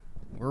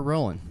We're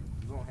rolling.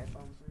 You want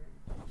headphones?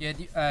 Yeah,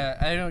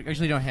 I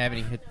don't have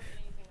any.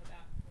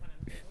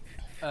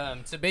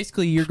 So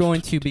basically, you're going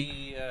to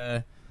be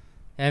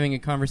having a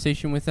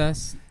conversation with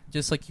us,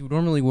 just like you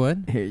normally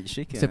would, Here,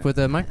 she can. except with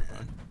a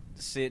microphone.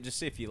 Just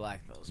see if you like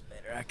those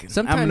better. I can.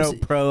 Sometimes I'm no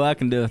pro. I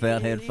can do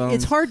without headphones.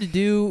 It's hard to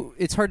do.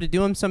 It's hard to do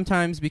them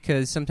sometimes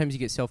because sometimes you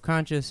get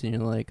self-conscious and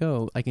you're like,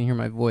 "Oh, I can hear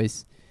my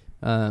voice,"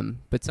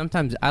 but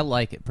sometimes I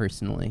like it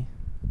personally.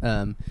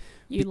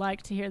 You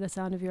like to hear the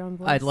sound of your own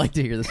voice? I'd like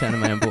to hear the sound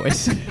of my own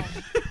voice.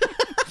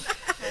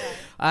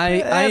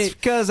 That's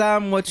because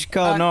I'm what you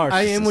call a narcissist.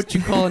 I am what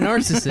you call a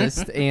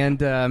narcissist, and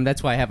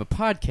that's why I have a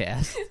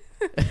podcast.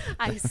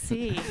 I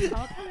see.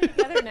 All coming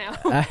together now.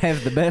 I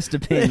have the best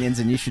opinions,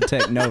 and you should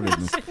take note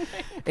of them.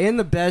 And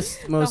the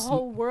best, most... The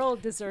whole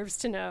world deserves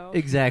to know.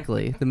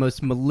 Exactly. The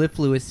most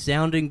mellifluous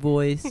sounding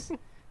voice.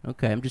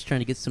 Okay, I'm just trying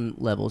to get some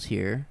levels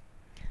here.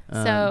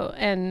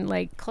 And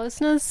like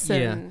closeness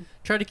and...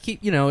 Try to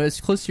keep, as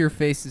close to your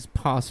face as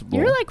possible.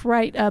 You're like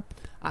right up.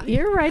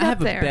 You're right up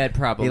there. I have a bad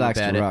problem He likes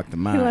about to it. rock the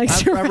mic.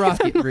 I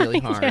rock it really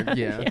hard.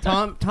 Yeah.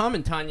 Tom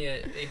and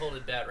Tanya, they hold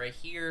it about right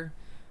here.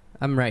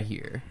 I'm right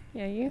here.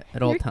 Yeah, you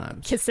at all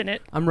times. Kissing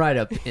it. I'm right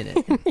up in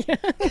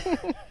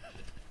it.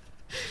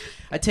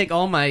 I take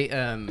all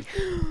my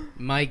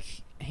mic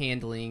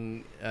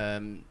handling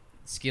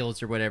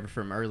skills or whatever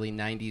from early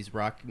 90s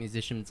rock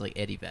musicians like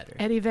Eddie Vedder.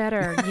 Eddie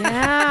Vedder,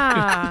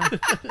 yeah.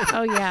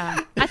 Oh, yeah.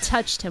 I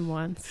touched him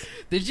once.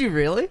 Did you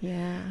really?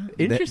 Yeah.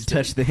 Interesting.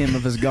 Touch the hem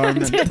of his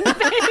garment.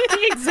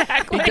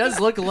 Exactly. He does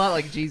look a lot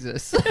like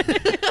Jesus.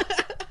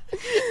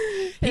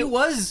 He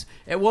was,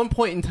 at one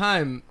point in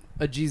time,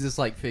 a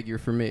Jesus-like figure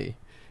for me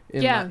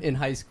in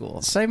high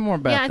school. Say more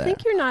about that. Yeah, I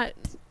think you're not...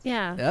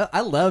 Yeah.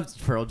 I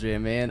loved Pearl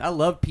Jam, man. I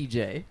loved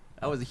PJ.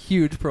 I was a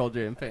huge Pearl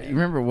Jam fan. You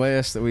remember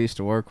Wes that we used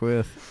to work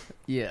with?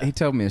 Yeah. He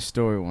told me a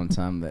story one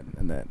time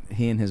that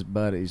he and his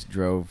buddies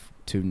drove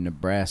to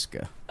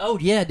Nebraska Oh,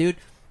 yeah, dude.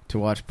 to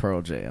watch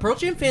Pearl Jam. Pearl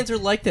Jam fans are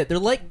like that. They're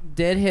like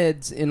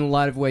Deadheads in a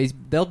lot of ways.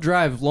 They'll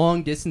drive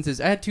long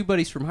distances. I had two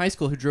buddies from high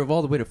school who drove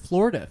all the way to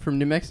Florida from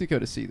New Mexico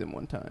to see them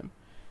one time.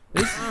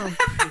 Oh,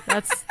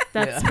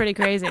 that's pretty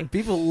crazy.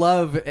 People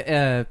love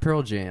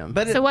Pearl Jam.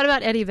 But So what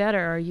about Eddie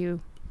Vedder? Are you...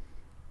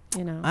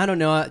 I don't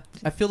know.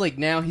 I feel like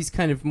now he's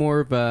kind of more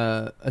of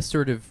a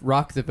sort of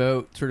rock the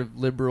vote, sort of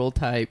liberal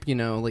type,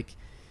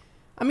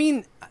 I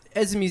mean,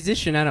 as a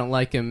musician, I don't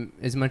like him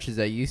as much as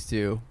I used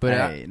to.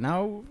 But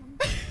no.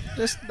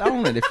 Just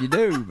own it if you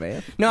do,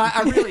 man. No,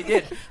 I really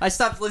did. I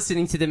stopped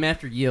listening to them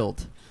after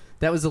Yield.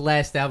 That was the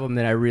last album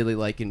that I really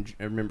I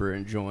remember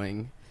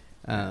enjoying.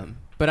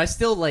 But I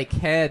still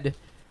had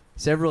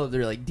several of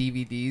their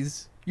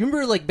DVDs. You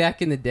remember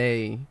back in the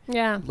day?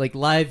 Yeah.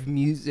 Live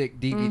music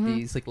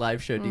DVDs,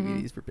 live show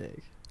DVDs were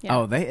big. Yeah.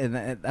 Oh,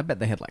 I bet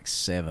they had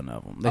 7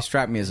 of them. They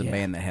strike me as a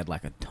band that had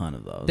a ton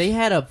of those. They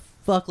had a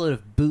fuckload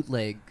of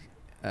bootleg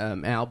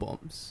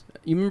albums.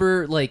 You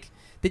remember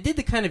they did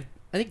the kind of,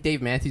 I think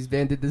Dave Matthews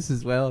Band did this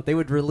as well. They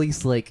would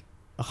release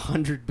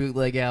 100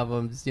 bootleg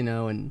albums,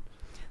 and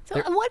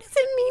So what does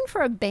it mean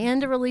for a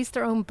band to release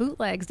their own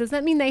bootlegs? Does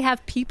that mean they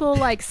have people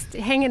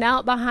hanging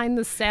out behind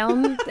the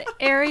sound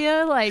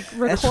area,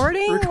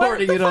 recording?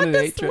 Recording it on an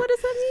 8-track. What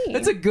does that mean?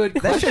 That's a good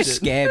question. That's just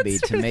scabby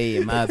to me,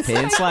 in my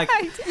opinion. It's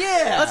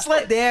yeah. Let's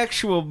let the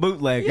actual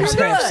bootleggers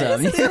Yeah, have right.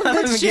 some. This is a Let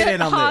them legit get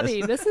in on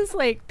hobby. this. This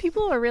is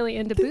people are really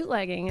into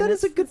bootlegging. That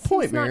is a good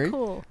point, Mary. Mary.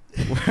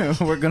 Not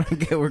cool.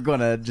 We're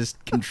gonna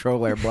just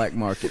control our black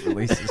market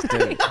releases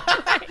too.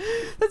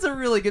 That's a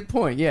really good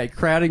point. Yeah,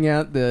 crowding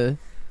out the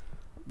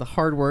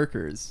hard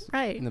workers,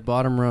 Right. in the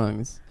bottom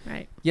rungs.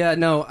 Right. Yeah,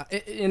 no,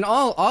 in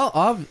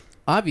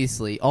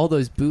obviously all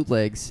those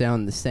bootlegs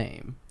sound the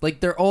same.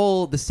 They're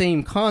all the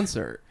same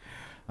concert.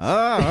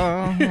 Oh,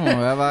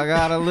 have I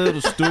got a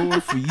little story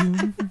for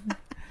you?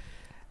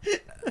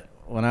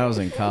 When I was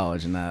in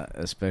college, and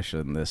especially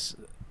in this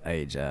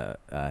age, I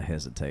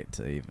hesitate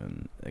to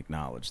even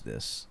acknowledge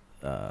this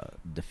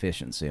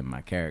deficiency in my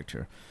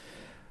character.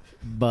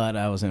 But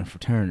I was in a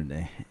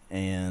fraternity,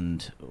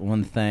 and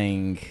one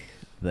thing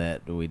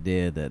that we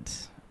did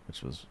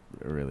which was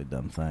a really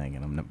dumb thing,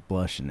 and I'm not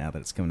blushing now that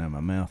it's coming out of my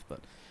mouth, but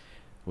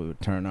we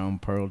would turn on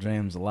Pearl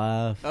Jam's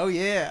Alive. Oh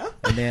yeah.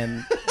 And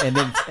then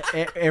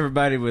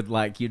everybody would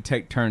you'd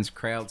take turns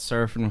crowd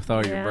surfing with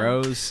all your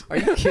bros. Are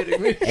you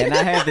kidding me? And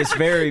I had this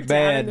very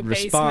Down in bad the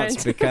response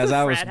basement because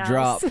I was frat house.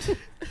 dropped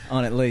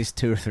on at least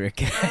 2 or 3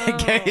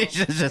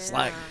 occasions. Just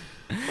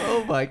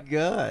Oh my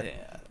god.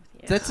 Yeah.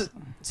 That's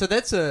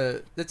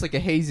like a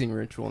hazing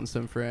ritual in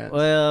some frats.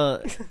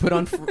 well, Put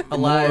on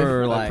Alive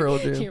more by Pearl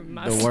Jam. You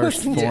must the worst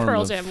listen to form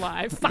Pearl of- Jam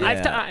live 5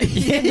 Yeah.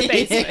 times in the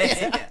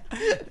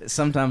basement.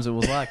 sometimes it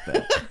was like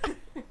that.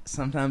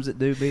 Sometimes it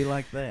do be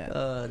like that.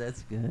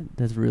 That's good.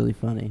 That's really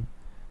funny.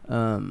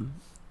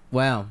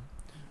 Wow.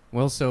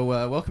 Well, so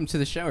welcome to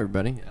the show,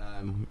 everybody.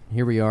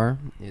 Here we are.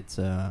 It's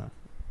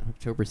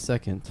October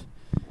 2nd.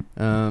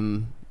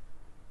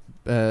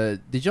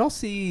 Did y'all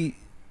see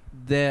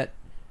that?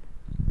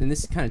 And this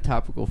is kind of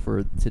topical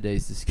for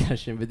today's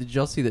discussion, but did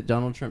y'all see that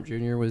Donald Trump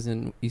Jr. was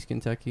in East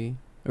Kentucky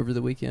over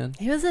the weekend?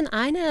 He was in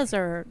Inez,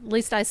 or at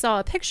least I saw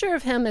a picture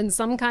of him in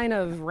some kind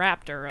of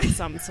raptor of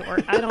some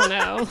sort. I don't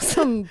know,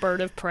 some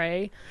bird of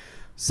prey.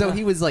 So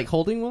he was like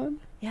holding one?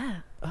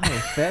 Yeah, Oh,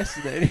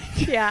 fascinating.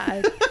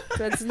 yeah.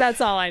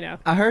 That's all I know.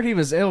 I heard he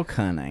was elk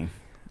hunting.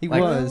 He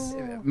Like, was.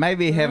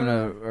 Maybe having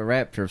a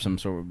raptor of some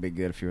sort would be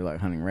good if you were like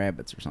hunting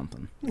rabbits or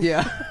something.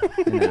 Yeah.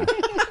 You know?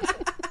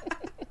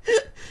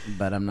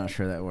 But I'm not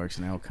sure that works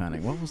in elk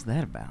hunting. What was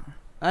that about?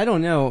 I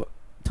don't know.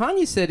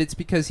 Tanya said it's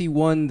because he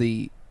won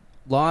the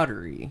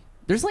lottery.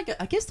 There's like,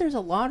 I guess there's a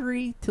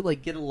lottery to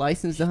like get a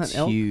license to hunt It's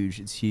elk. huge.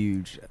 It's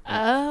huge.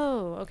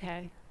 Oh,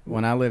 okay.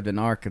 When I lived in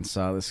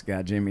Arkansas, this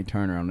guy Jimmy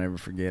Turner, I'll never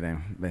forget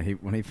him. But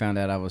when he found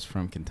out I was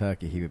from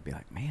Kentucky, he would be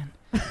like, "Man,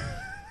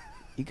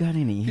 you got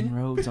any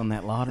inroads on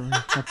that lottery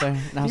up there?"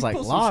 And I was like,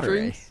 Pull some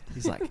 "Lottery?" strings.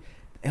 He's like,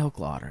 "Elk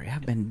lottery.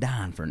 I've been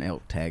dying for an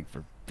elk tag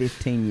for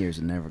 15 years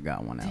and never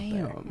got one out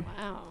there." Damn.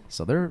 Wow.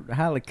 So they're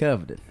highly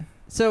coveted.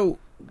 So,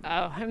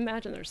 Oh, I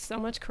imagine there's so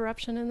much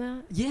corruption in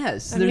that.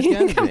 yes, I there's mean,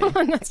 gotta come be.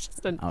 on, that's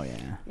just an. Oh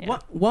yeah. Yeah.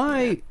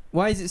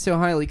 Why is it so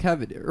highly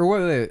coveted? Or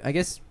wait, I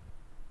guess,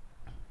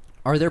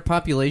 are their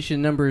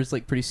population numbers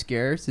like pretty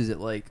scarce? Is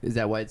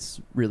that why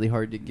it's really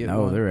hard to get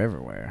No, one? they're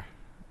everywhere.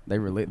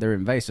 They're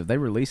invasive. They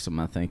released them,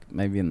 I think,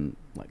 maybe in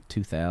like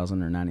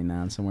 2000 or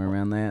 99, somewhere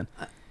around that.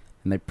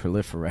 And they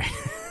proliferate.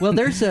 Well,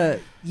 there's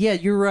yeah,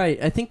 you're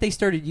right. I think they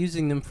started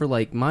using them for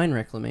like mine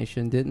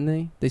reclamation, didn't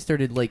they? They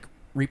started like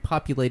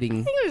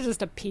repopulating. I think it was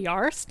just a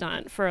PR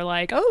stunt for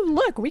like, oh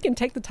look, we can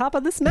take the top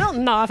of this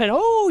mountain off, and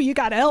oh, you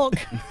got elk.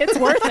 It's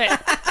worth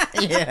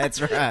it. Yeah, that's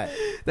right.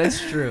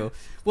 That's true.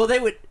 Well, they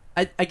would.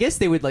 I guess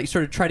they would like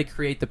sort of try to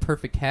create the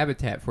perfect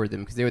habitat for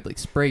them because they would like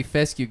spray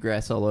fescue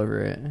grass all over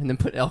it and then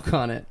put elk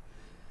on it.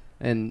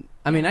 And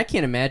I mean, I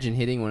can't imagine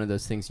hitting one of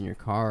those things in your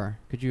car.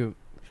 Could you?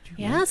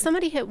 Yeah,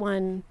 somebody hit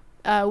one.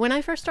 When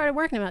I first started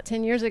working about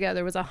 10 years ago,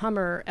 there was a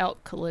Hummer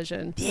elk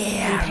collision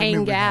in I Payne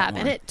remember that Gap, one.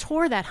 and it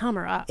tore that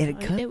Hummer up. And it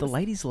cut the was-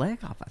 lady's leg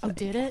off, I Oh, think.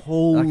 did it?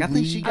 Like, I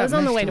think she I got was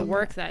on the meshed way to up.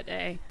 work that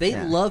day. They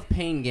Yeah. love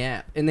Payne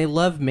Gap and they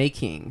love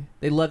making.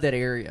 They love that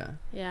area.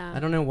 Yeah. I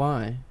don't know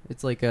why.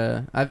 It's like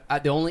the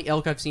only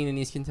elk I've seen in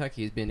East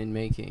Kentucky has been in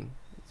making.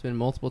 It's been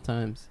multiple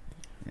times.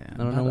 Yeah, I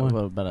don't know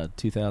why. About a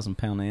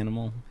 2,000-pound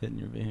animal hitting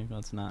your vehicle.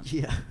 It's not.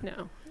 Yeah.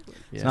 No.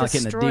 It's not like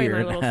hitting a Destroy my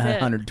deer, little a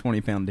fit.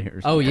 120-pound deer. or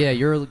Oh something. yeah,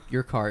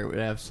 your car would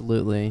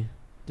absolutely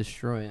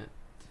destroy it.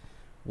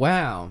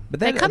 Wow. But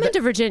They that, come that-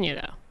 into Virginia,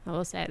 though. I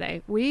will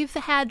say we've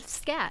had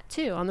scat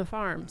too on the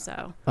farm,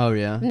 so Oh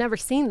yeah. I've never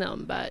seen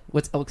them, but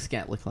What's elk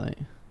scat look like?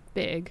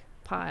 big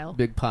pile.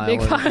 Big pile.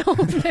 Big of- pile.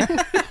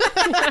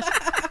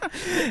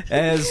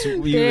 as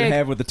you would Big.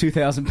 have with a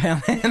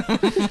 2,000-pound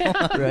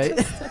animal. right?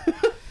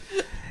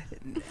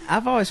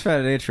 I've always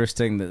found it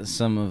interesting that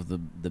some of the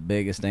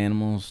biggest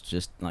animals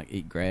just like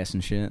eat grass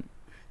and shit.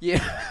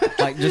 Yeah.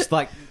 Like just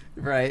like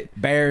Right.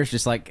 bears,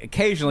 just like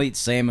occasionally eat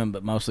salmon,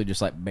 but mostly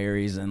just like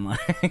berries and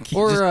like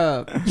Or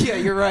just- yeah,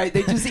 you're right.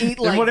 They just eat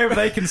and like whatever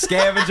they can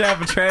scavenge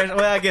out of trash. Well,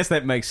 I guess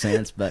that makes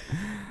sense, but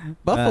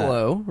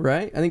buffalo,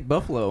 right? I think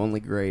buffalo only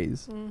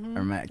graze.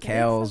 Mhm.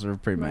 cows are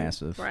pretty Right.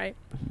 massive. Right.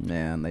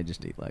 Yeah, and they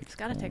just eat like. It's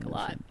got to take a corn and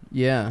lot. shit.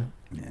 Yeah.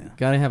 Yeah.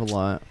 Gotta have a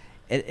lot.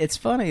 It's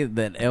funny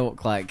that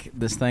elk, like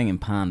this thing in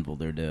Pineville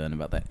they're doing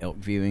about that elk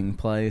viewing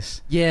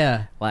place.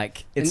 Yeah.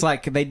 Like, it's And-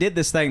 like they did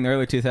this thing in the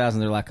early 2000s.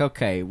 They're like,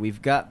 okay,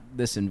 we've got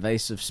this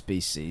invasive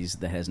species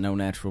that has no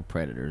natural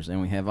predators,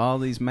 and we have all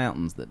these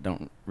mountains that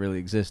don't really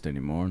exist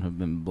anymore and have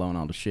been blown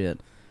all to shit.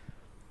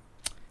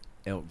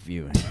 Elk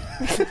viewing.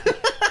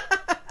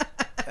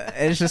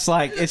 It's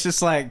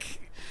just like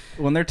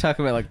when they're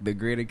talking about like the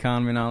grid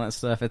economy and all that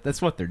stuff.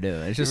 That's what they're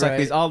doing. It's just Right.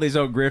 like all these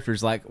old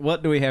grifters. Like,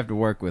 what do we have to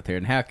work with here,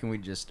 and how can we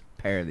just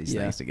pair these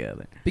Yeah. things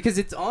together? Because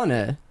it's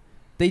on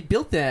they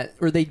built that,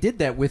 or they did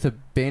that with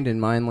abandoned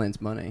mine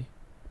lands money.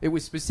 It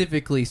was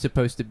specifically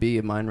supposed to be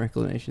a mine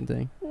reclamation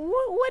thing.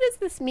 What does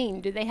this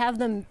mean? Do they have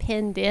them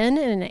pinned in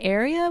an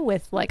area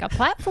with like a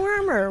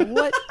platform, or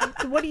what?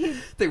 What do you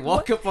They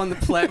walk up on the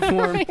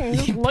platform.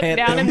 look pet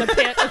down them. in the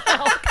pit of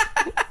elk?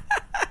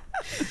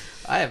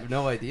 I have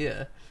no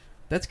idea.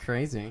 That's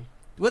crazy.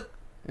 What?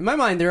 In my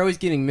mind, they're always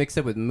getting mixed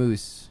up with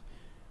moose.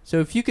 So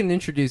if you can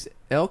introduce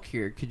elk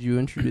here, could you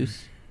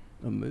introduce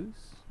a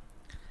moose?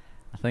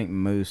 I think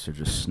moose are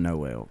just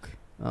snow elk.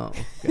 Oh,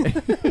 okay.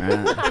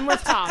 Right? I'm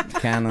with Tom.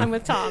 Kind I'm of.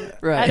 with Tom.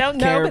 Right. I don't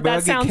know, Caribou, but that I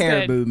get sounds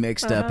caribou good.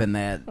 mixed up Uh-huh. in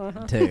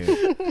that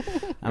too.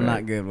 I'm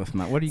not good with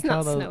my. What do you It's call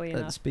not those snowy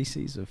enough.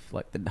 species of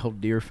like the whole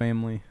deer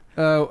family?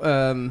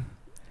 Oh,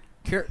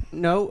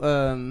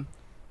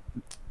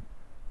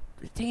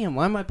 damn,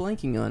 why am I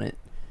blanking on it?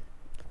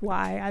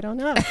 Why? I don't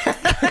know.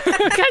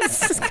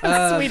 Because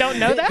we don't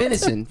know that.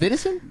 Venison.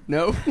 Venison?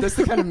 No, that's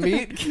the kind of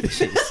meat.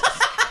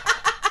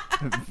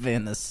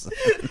 Venison.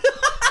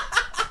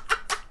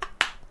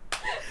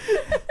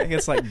 I think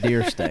it's like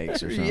deer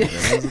steaks or something,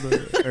 wasn't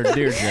it? Or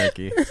deer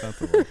jerky,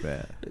 something like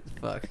that.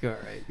 Fuck. All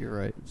right, you're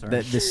right.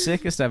 Sorry. The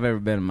sickest I've ever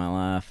been in my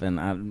life,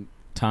 and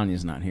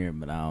Tanya's not here,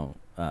 but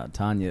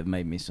Tanya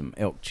made me some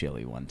elk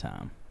chili one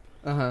time,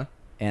 Uh huh.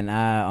 and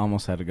I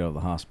almost had to go to the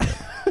hospital.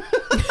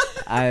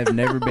 I have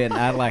never been.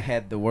 I like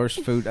had the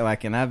worst food.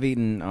 Like, and I've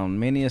eaten on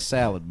many a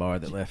salad bar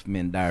that left me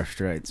in dire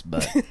straits.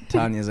 But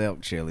Tanya's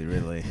elk chili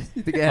really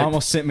You think I had,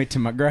 almost sent me to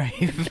my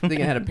grave.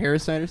 think I had a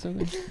parasite or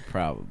something?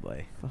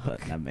 Probably.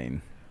 But I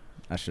mean,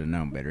 I should have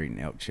known better eating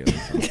elk chili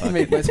from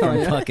Made by fucking, from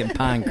Tanya. fucking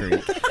Pine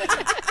Creek.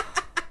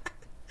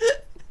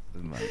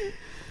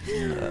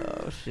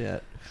 Oh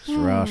shit!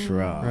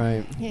 Shra.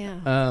 Right.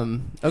 Yeah.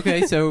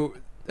 Okay, so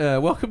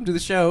welcome to the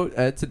show.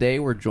 Today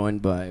we're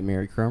joined by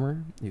Mary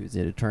Cromer, who is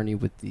an attorney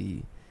with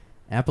the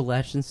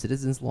Appalachian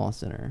Citizens Law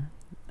Center.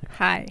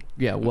 Hi.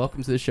 Yeah,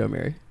 welcome to the show,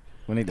 Mary.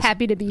 We need to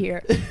Happy to be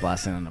here.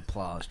 blast in an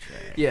applause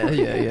track.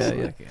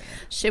 Yeah.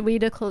 Should we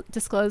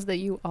disclose that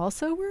you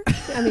also work?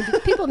 I mean,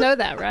 people know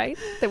that, right?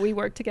 That we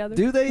work together.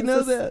 Do they Is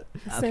know this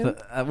that?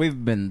 assumed?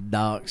 We've been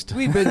doxxed.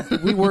 We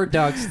were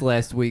doxxed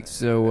last week,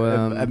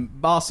 so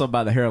Also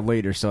by the Herald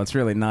Leader, so it's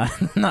really not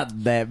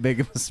that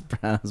big of a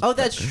surprise. oh,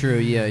 that's true.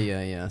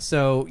 Yeah.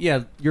 So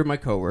yeah, you're my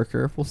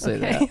coworker. We'll say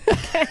Okay.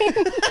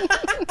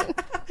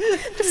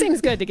 Just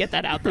seems good to get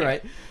that out that. there.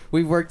 Right.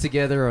 We've worked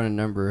together on a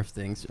number of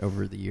things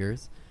over the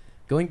years,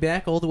 going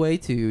back all the way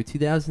to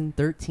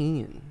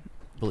 2013.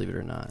 Believe it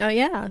or not. Oh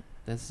yeah.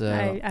 That's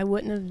I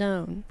wouldn't have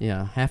known.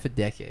 yeah, half a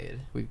decade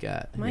we've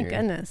got. My here.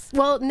 goodness.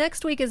 Well,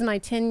 next week is my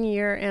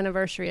 10-year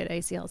anniversary at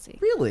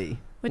ACLC, Really?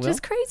 which Well, is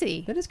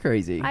crazy. that is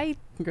crazy. I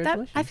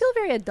Congratulations. feel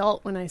very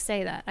adult when I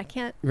say that. I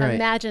can't Right.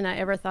 imagine I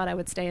ever thought I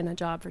would stay in a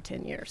job for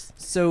 10 years.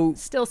 So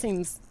Still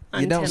seems You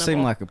untenable. don't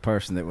seem like a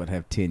person that would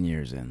have 10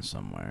 years in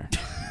somewhere.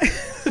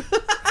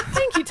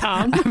 Thank you,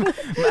 Tom.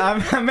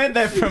 I meant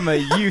that from a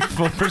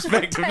youthful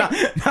perspective,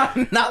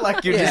 not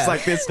like you're Yeah. just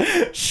like this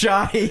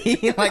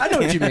shoddy, like I know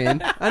what you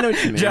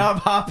mean. job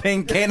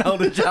hopping, can't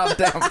hold a job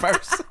down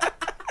person.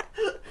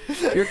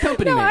 You're a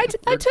company No, man.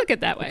 I took it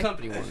that A way.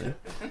 company woman.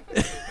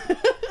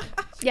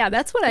 Yeah,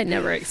 that's what I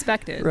never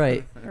expected.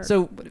 Right. Or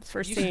So would have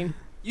first you- seen.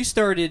 You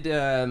started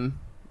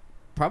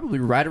probably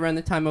right around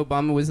the time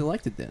Obama was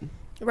elected. Then.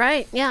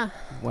 Right. Yeah.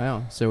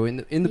 Wow. So in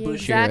the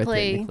Bush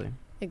Exactly. era, technically.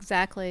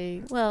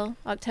 Exactly. Well,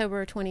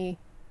 October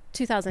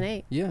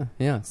 2008.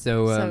 Yeah.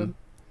 So, So,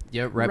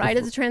 yeah, Right, right.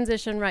 as a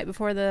transition, right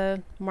before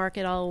the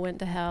market all went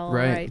to hell.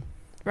 Right.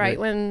 Right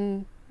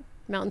when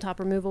mountaintop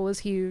removal was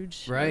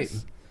huge. It Right.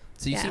 was-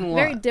 So you've yeah, seen a lot.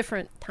 very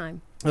different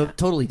time. A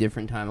totally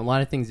different time. A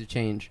lot of things have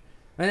changed,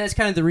 and that's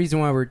kind of the reason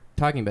why we're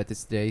talking about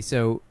this today.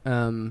 So,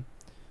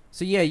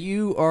 so yeah,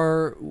 you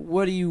are.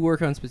 What do you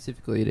work on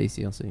specifically at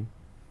ACLC?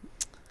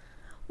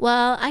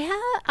 Well,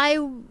 I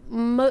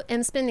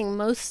am spending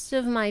most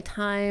of my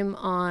time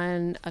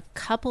on a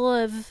couple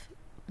of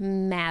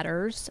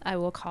matters, I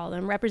will call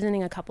them,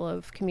 representing a couple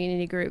of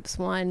community groups.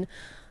 One,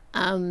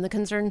 the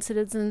Concerned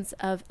Citizens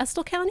of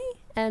Estill County,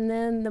 and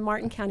then the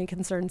Martin County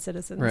Concerned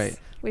Citizens. Right.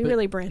 We But-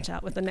 really branch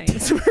out with the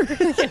names.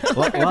 A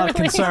lot of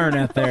concern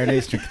out there in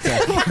Eastern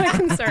Kentucky. A lot of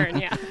concern,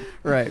 yeah.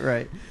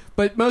 Right.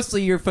 But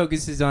mostly your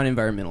focus is on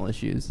environmental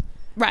issues.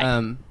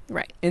 Right.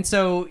 Right. And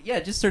so, yeah,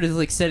 just sort of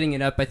like setting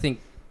it up. I think,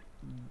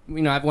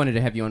 I've wanted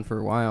to have you on for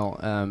a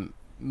while,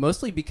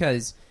 mostly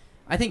because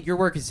I think your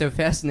work is so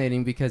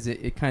fascinating because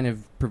it kind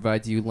of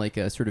provides you like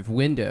a sort of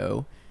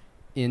window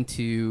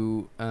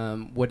into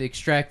what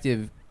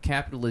extractive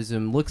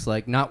capitalism looks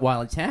like, not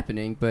while it's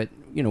happening, but,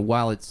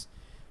 while it's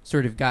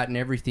sort of gotten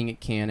everything it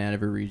can out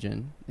of a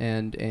region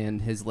and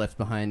has left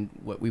behind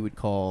what we would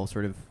call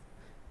sort of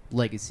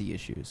legacy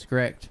issues,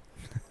 correct?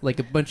 Like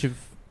a bunch of...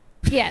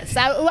 Yes.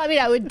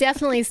 I would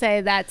definitely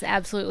say that's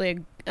absolutely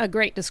a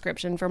great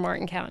description for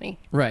Martin County.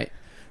 Right.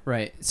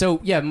 So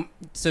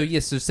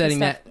setting Stuff,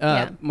 that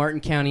up, yeah. Martin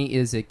County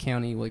is a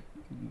county like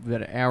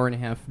about an hour and a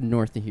half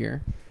north of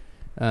here.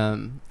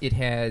 It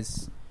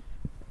has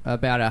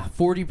about a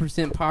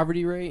 40%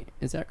 poverty rate.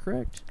 Is that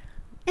correct?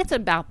 It's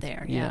about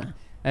there, yeah.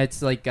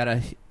 It's like got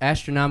a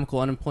astronomical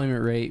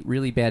unemployment rate,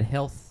 really bad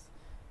health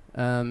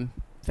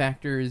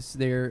factors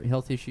there,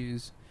 health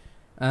issues.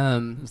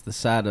 It's the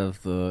site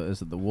of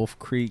is it the Wolf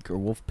Creek or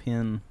Wolf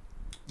Pen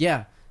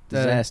Yeah.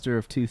 disaster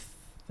of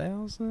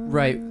 2000?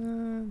 Right.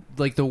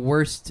 Like the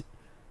worst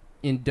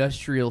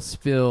industrial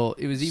spill.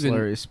 It was even...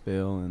 Slurry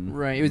spill in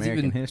Right, it was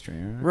American even-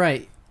 history, right?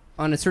 Right.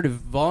 On a sort of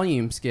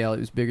volume scale, it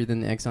was bigger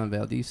than the Exxon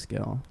Valdez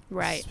scale.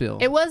 Right. Spill.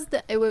 It was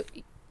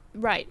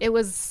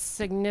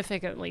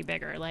significantly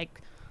bigger,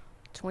 like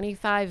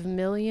 25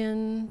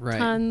 million Right.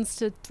 tons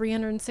to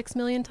 306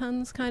 million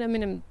tons, kind of. I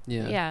mean,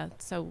 Yeah.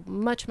 so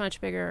much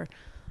bigger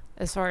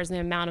as far as the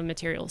amount of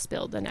material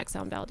spilled than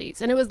Exxon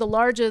Valdez. And it was the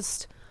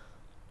largest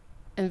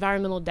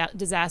environmental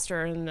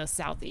disaster in the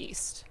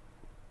Southeast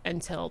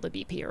until the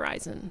BP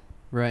Horizon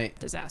Right.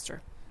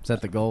 disaster. Is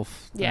that the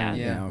Gulf? thing? Yeah.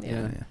 Yeah. Okay,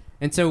 Yeah. yeah.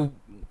 And so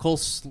coal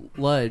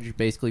sludge,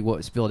 basically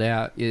what spilled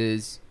out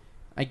is,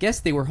 I guess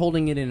they were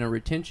holding it in a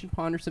retention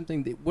pond or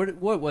something.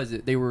 What was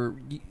it?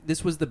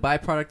 This was the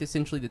byproduct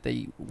essentially that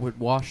they would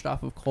washed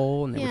off of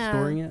coal and they were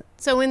storing it?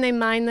 So when they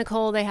mine the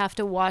coal, they have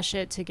to wash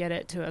it to get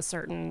it to a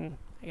certain,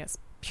 I guess,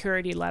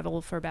 purity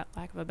level, for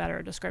lack of a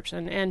better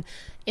description. And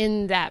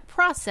in that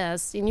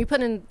process, and they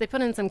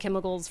put in some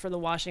chemicals for the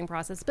washing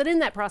process, but in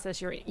that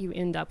process you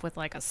end up with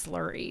like a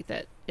slurry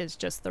that is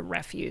just the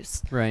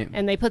refuse. Right.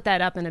 And they put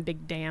that up in a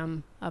big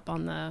dam up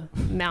on the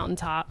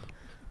mountaintop.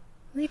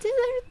 They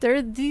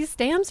do. These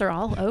dams are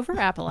all over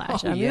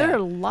Appalachia. I mean, there are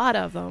a lot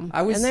of them.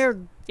 I was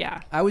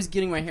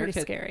getting my hair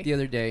cut scary. the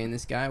other day, and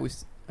this guy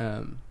was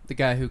the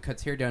guy who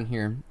cuts hair down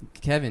here,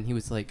 Kevin. He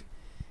was like,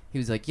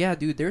 yeah,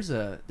 dude, there's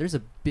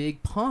a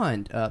big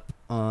pond up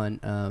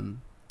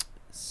on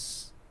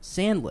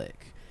Sand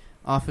Lake,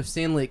 off of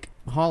Sand Lake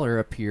Holler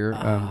up here.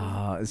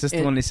 Is this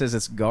the one he says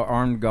it's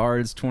armed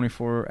guards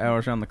 24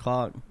 hours on the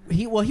clock?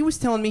 He was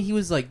telling me, he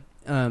was like,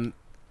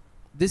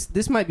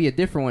 this might be a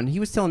different one. He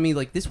was telling me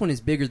like this one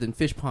is bigger than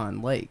Fish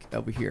Pond Lake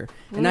over here,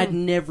 and I'd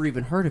never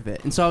even heard of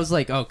it. And so I was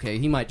like, okay,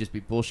 he might just be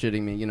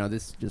bullshitting me.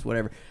 This is just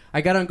whatever.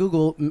 I got on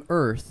Google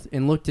Earth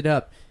and looked it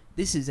up.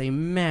 This is a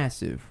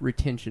massive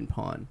retention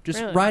pond,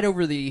 just right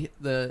over the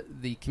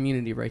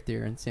community right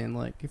there in Sand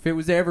Lake. If it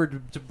was ever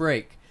to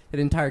break, that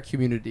entire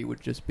community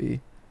would just be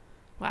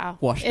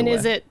washed and away.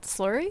 Is it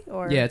slurry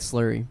or? Yeah, it's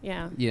slurry.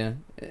 Yeah.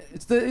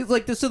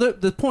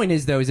 The point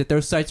is though is that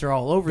those sites are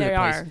all over the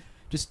place. Are.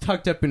 Just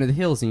tucked up into the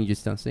hills, and you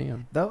just don't see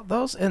them.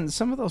 Those and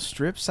some of those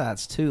strip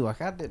sites too.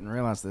 Like I didn't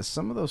realize this.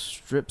 Some of those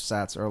strip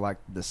sites are like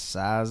the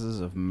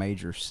sizes of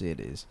major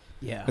cities.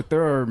 Yeah. Like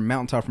there are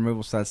mountaintop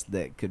removal sites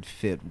that could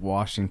fit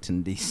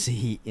Washington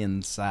D.C.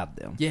 inside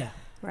them. Yeah.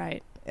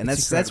 Right. And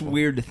that's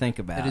weird to think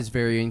about. That is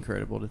very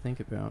incredible to think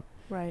about.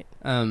 Right.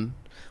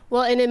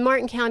 Well, and in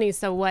Martin County,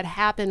 so what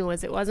happened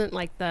was it wasn't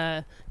like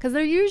because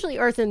they're usually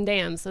earthen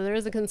dams, so there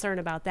is a concern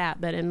about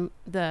that. But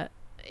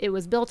it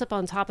was built up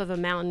on top of a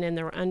mountain, and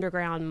there were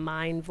underground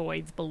mine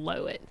voids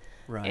below it.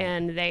 Right.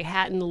 And they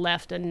hadn't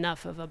left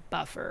enough of a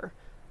buffer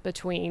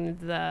between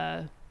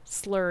the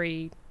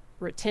slurry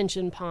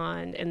retention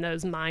pond and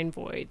those mine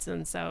voids.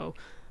 And so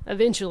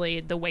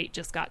eventually the weight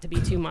just got to be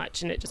too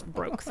much, and it just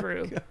broke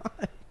through.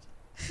 God.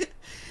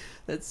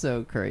 That's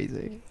so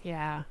crazy.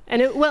 Yeah.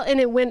 And it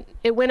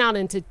went out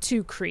into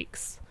 2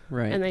 creeks.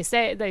 Right. And they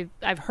say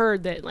I've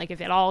heard that like if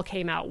it all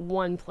came out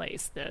one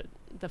place, that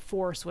the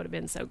force would have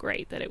been so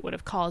great that it would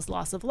have caused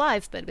loss of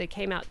life, but it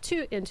came out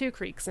in 2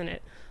 creeks, and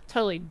it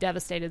totally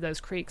devastated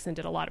those creeks and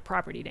did a lot of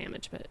property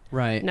damage, but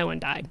no one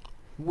died.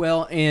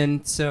 Well,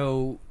 and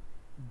so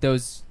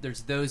there's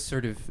those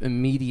sort of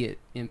immediate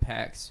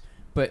impacts,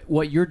 but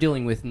what you're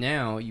dealing with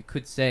now, you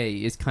could say,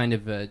 is kind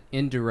of an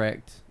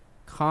indirect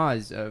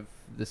cause of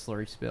the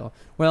slurry spill.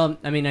 Well,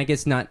 I mean, I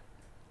guess not.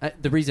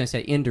 The reason I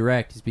say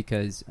indirect is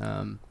because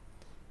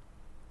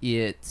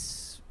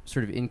it's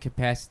sort of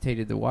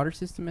incapacitated the water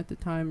system at the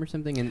time or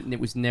something, and it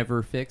was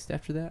never fixed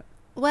after that?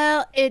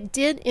 Well, it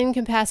did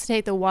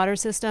incapacitate the water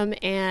system,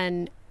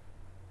 and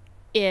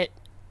it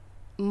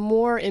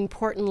more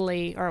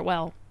importantly,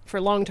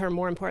 for long term,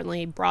 more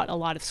importantly, brought a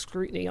lot of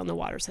scrutiny on the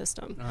water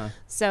system. Uh-huh.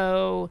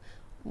 So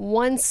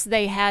once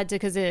they had to,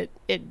 because it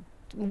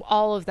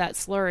all of that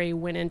slurry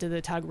went into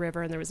the Tug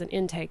River, and there was an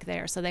intake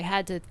there, so they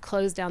had to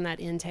close down that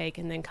intake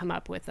and then come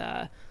up with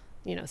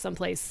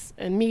someplace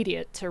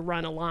immediate to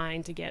run a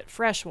line to get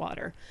fresh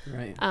water.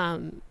 Right.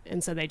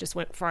 And so they just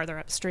went farther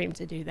upstream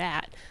to do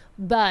that.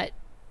 But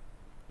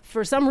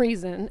for some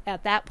reason,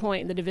 at that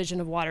point, the Division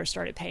of Water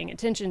started paying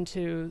attention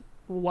to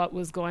what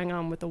was going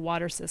on with the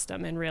water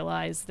system and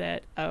realized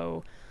that,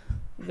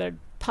 the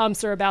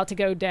pumps are about to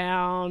go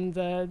down,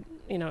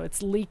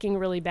 it's leaking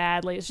really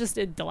badly. It's just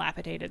a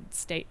dilapidated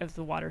state of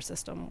the water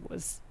system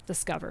was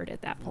discovered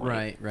at that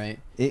point. Right.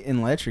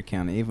 In Letcher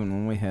County, even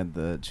when we had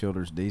the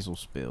Childers diesel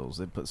spills,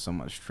 it put so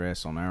much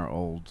stress on our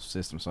old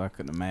system, so I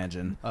couldn't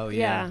imagine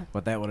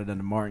what that would have done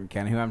to Martin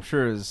County, who I'm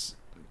sure is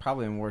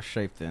probably in worse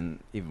shape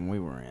than even we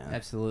were in.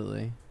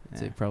 Absolutely. I'd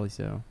say probably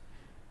so.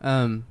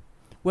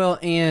 Well,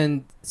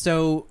 and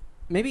so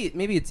maybe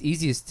it's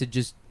easiest to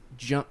just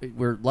jump.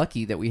 We're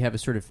lucky that we have a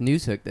sort of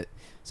news hook that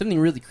something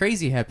really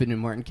crazy happened in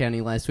Martin County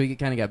last week. It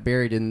kind of got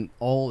buried in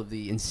all of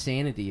the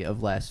insanity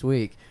of last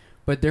week,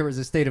 but there was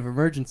a state of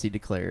emergency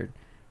declared,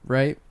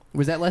 right?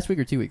 Was that last week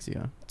or 2 weeks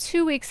ago?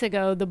 2 weeks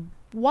ago, the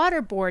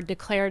Water Board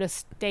declared a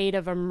state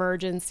of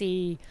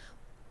emergency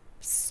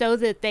so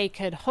that they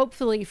could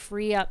hopefully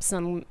free up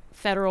some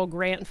federal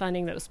grant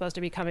funding that was supposed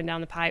to be coming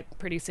down the pipe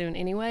pretty soon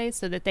anyway,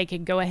 so that they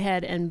could go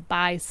ahead and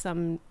buy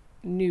some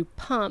new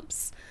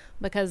pumps,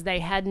 because they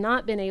had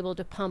not been able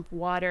to pump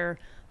water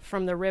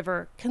from the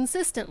river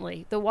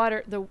consistently.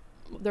 The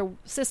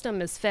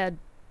system is fed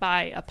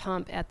by a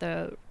pump at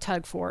the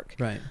Tug Fork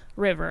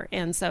River,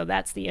 and so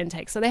that's the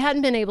intake. So they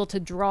hadn't been able to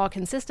draw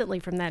consistently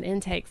from that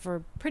intake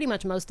for pretty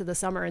much most of the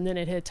summer, and then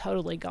it had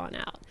totally gone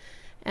out.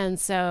 And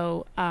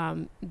so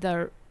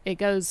it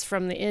goes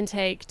from the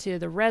intake to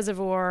the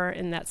reservoir,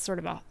 and that's sort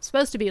of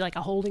supposed to be like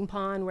a holding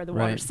pond where the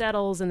water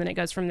settles, and then it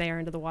goes from there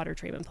into the water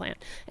treatment plant.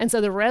 And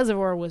so the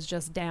reservoir was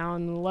just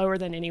down lower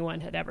than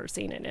anyone had ever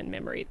seen it in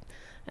memory.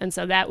 And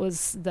so that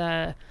was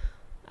the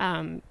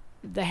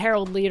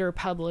Herald Leader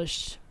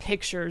published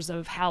pictures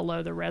of how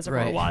low the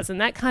reservoir was,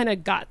 and that kind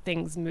of got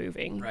things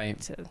moving.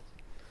 Right.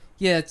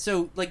 Yeah,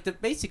 so like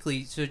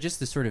basically, so just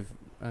to sort of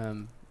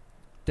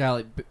dial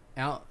it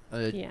out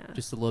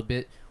just a little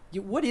bit.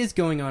 What is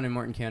going on in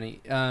Martin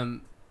County?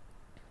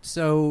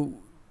 So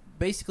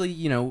basically,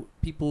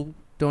 people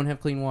don't have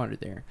clean water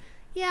there.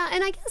 Yeah,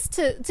 and I guess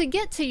to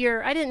get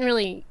to I didn't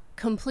really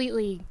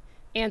completely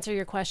answer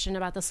your question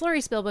about the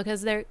slurry spill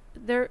because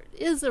there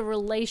is a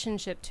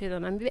relationship to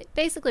them. I mean,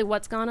 basically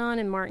what's gone on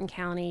in Martin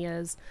County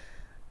is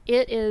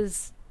it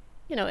is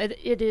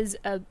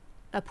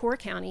a poor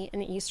county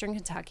in eastern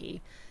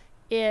Kentucky.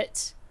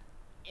 It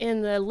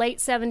in the late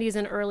 70s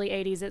and early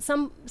 80s, in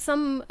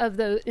some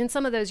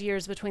of those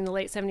years between the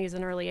late 70s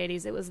and early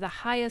 80s, it was the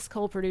highest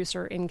coal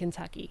producer in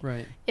Kentucky.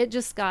 Right.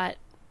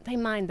 They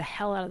mined the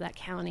hell out of that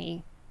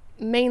county,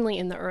 mainly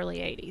in the early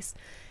 80s.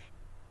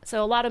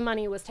 So a lot of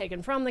money was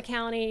taken from the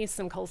county,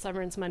 some coal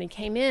severance money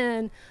came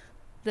in.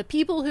 The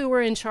people who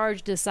were in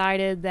charge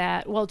decided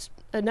that,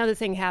 another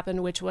thing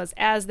happened, which was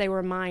as they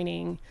were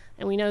mining,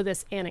 and we know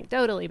this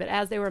anecdotally, but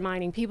as they were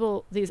mining,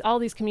 all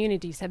these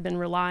communities have been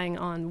relying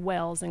on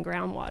wells and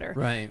groundwater.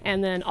 Right.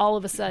 And then all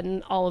of a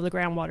sudden, all of the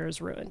groundwater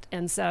is ruined.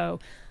 And so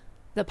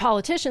the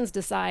politicians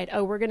decide,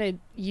 we're going to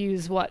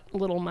use what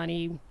little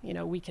money,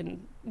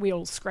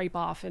 we'll scrape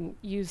off and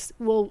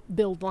we'll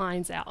build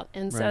lines out.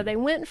 And so they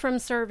went from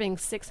serving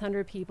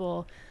 600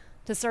 people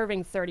to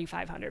serving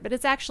 3,500. But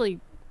it's actually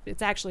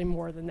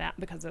more than that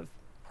because of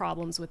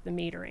problems with the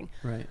metering.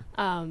 Right.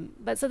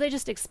 But so they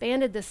just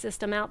expanded the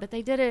system out, but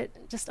they did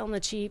it just on the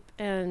cheap,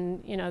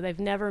 and they've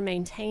never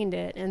maintained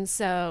it. And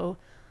so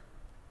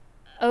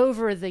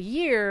over the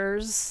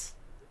years,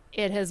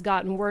 it has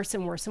gotten worse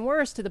and worse and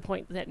worse to the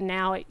point that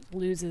now it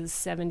loses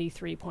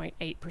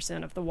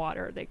 73.8% of the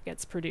water that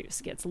gets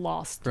produced, gets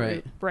lost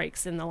through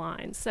breaks in the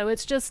lines. So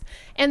it's just,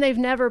 and they've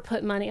never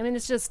put money. I mean,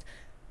 it's just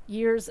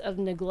years of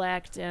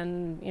neglect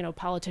and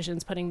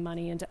politicians putting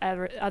money into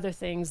other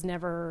things,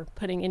 never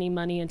putting any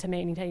money into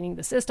maintaining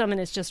the system,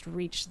 and it's just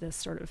reached this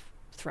sort of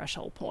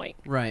threshold point.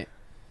 Right.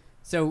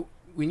 So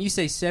when you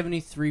say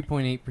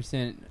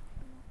 73.8%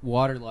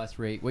 water loss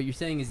rate, what you're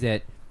saying is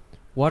that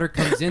water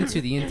comes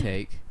into the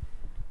intake,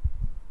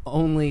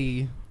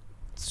 only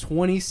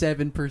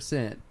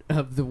 27%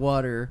 of the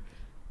water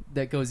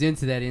that goes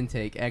into that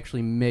intake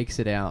actually makes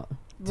it out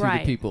to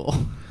the people.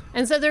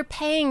 And so they're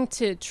paying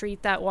to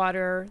treat that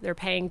water. They're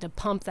paying to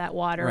pump that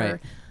water.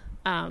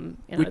 Right.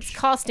 It's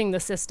costing the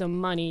system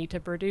money to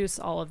produce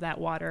all of that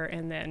water.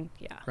 And then,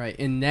 Right.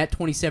 And that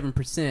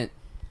 27%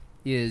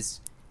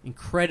 is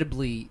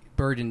incredibly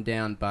burdened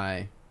down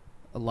by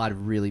a lot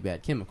of really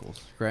bad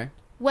chemicals, correct?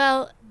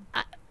 Well,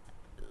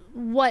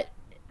 what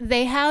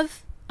they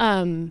have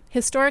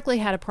historically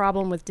had a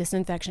problem with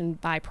disinfection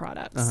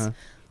byproducts.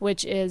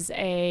 Which is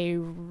a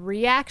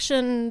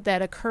reaction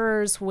that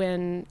occurs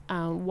when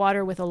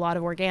water with a lot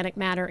of organic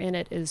matter in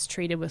it is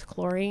treated with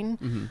chlorine.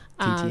 Mm-hmm.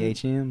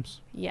 TTHMs?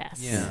 Yes.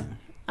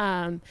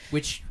 Yeah.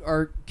 Which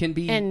can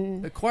be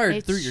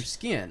acquired through your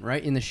skin,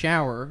 right? In the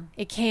shower.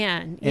 It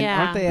can, and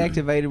aren't they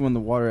activated when the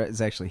water is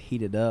actually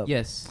heated up?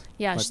 Yes.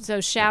 Yeah, so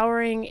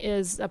showering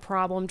is a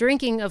problem.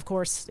 Drinking, of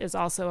course, is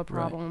also a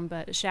problem,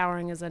 but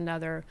showering is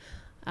another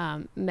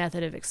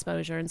method of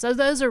exposure. And so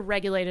those are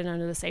regulated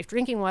under the Safe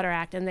Drinking Water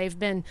Act, and they've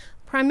been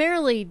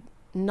primarily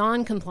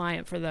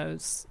non-compliant for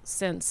those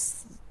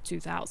since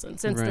 2000,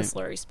 since the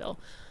slurry spill.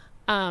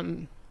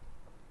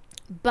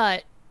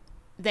 But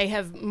they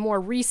have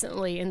more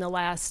recently, in the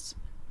last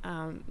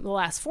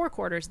 4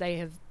 quarters, they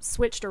have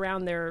switched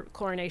around their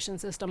chlorination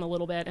system a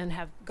little bit and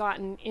have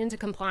gotten into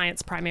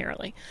compliance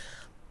primarily.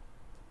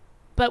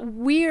 But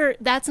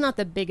that's not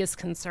the biggest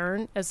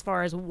concern as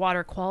far as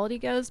water quality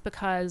goes,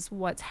 because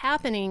what's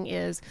happening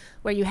is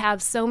where you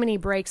have so many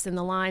breaks in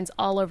the lines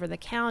all over the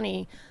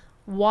county,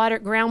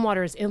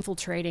 groundwater is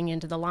infiltrating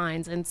into the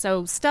lines. And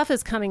so stuff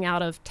is coming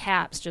out of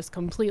taps just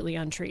completely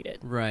untreated.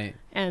 Right.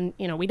 And,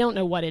 we don't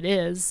know what it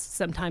is.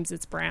 Sometimes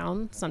it's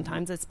brown,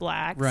 sometimes it's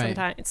black.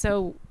 Right.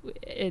 So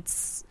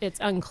it's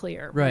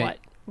unclear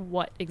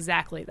what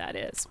exactly that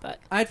is. But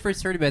I had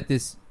first heard about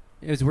this.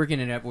 I was working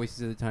at App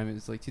Voices at the time. It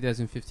was like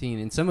 2015,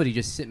 and somebody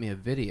just sent me a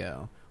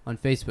video on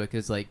Facebook.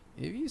 It's like,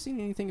 have you seen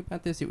anything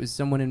about this? It was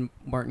someone in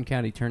Martin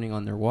County turning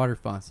on their water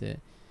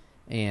faucet,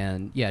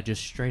 and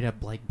just straight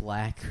up like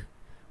black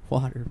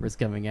water was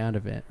coming out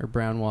of it, or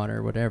brown water,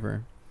 or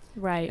whatever.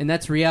 Right. And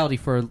that's reality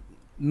for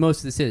most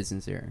of the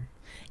citizens here.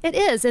 It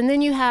is, and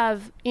then you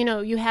have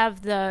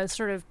the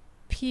sort of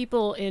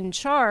people in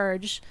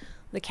charge,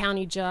 the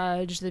county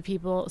judge, the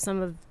people,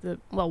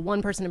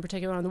 one person in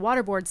particular on the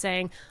water board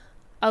saying,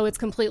 oh, it's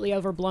completely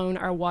overblown,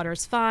 our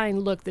water's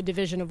fine. Look, the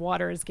Division of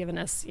Water has given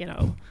us,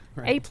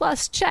 A+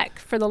 check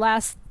for the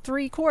last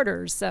 3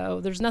 quarters. So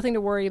there's nothing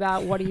to worry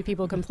about. What are you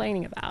people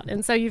complaining about?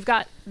 And so you've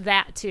got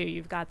that too.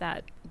 You've got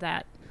that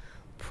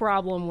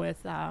problem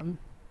with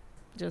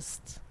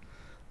just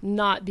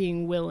not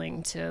being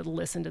willing to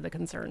listen to the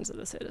concerns of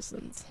the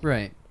citizens.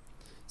 Right.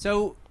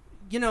 So,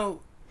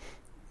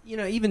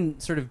 even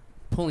sort of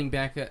pulling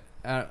back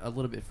a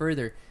little bit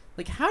further,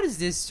 like how does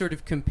this sort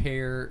of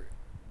compare?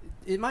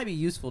 It might be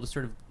useful to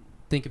sort of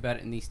think about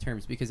it in these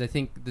terms, because I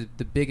think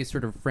the biggest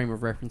sort of frame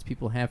of reference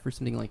people have for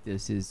something like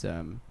this is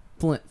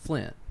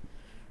Flint,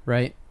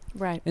 right?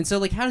 Right. And so,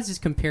 like, how does this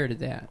compare to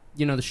that?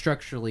 You know,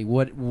 structurally,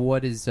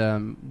 what is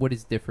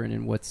different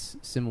and what's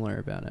similar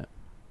about it?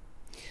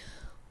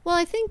 Well,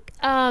 I think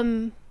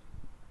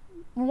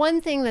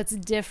one thing that's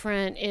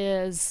different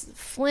is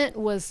Flint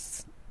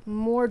was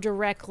more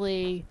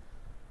directly,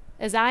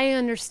 as I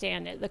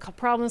understand it, the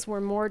problems were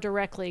more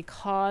directly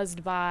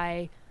caused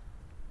by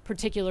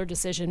particular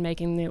decision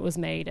making that was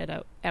made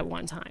at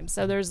one time.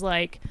 So there's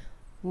like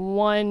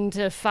 1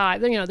 to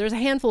 5. You know, there's a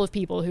handful of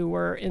people who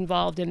were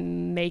involved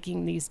in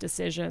making these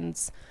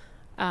decisions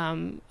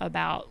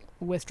about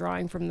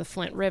withdrawing from the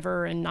Flint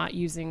River and not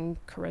using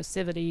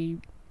corrosivity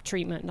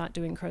treatment, not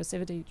doing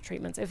corrosivity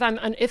treatments. If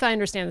I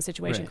understand the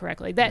situation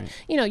correctly, that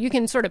you know, you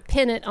can sort of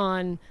pin it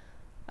on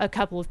a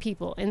couple of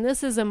people, and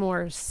this is a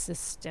more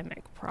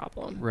systemic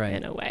problem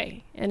in a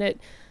way, and it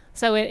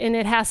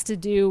has to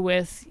do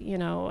with, you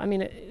know, I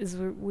mean, as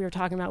we were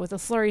talking about with the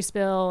slurry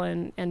spill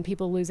and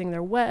people losing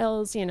their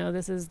wells, you know,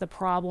 this is the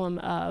problem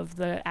of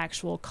the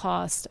actual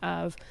cost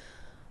of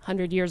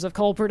 100 years of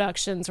coal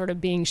production sort of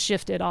being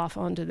shifted off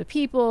onto the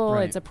people.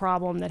 It's a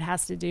problem that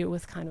has to do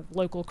with kind of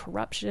local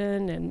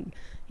corruption and,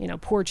 you know,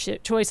 poor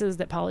choices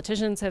that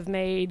politicians have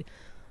made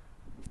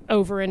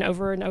over and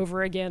over and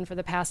over again for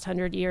the past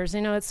 100 years.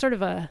 You know, it's sort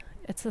of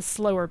it's a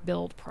slower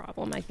build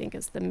problem, I think,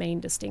 is the main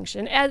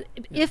distinction,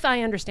 if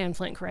I understand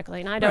Flint correctly,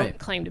 and I don't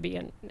claim to be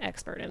an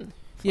expert in Flint.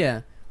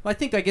 Yeah. Well,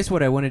 I guess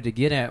what I wanted to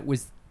get at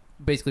was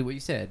basically what you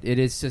said. It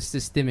is a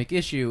systemic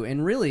issue,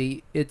 and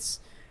really it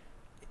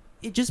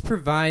just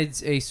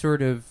provides a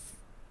sort of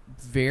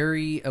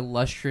very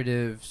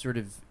illustrative sort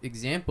of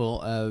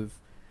example of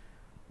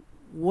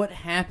what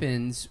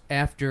happens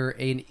after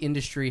an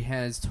industry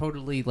has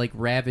totally like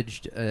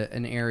ravaged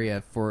an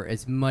area for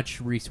as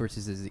much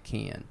resources as it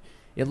can.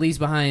 It leaves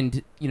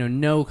behind, you know,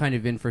 no kind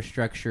of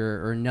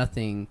infrastructure or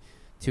nothing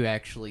to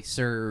actually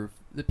serve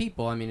the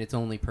people. I mean, its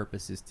only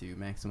purpose is to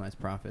maximize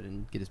profit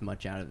and get as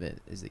much out of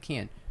it as it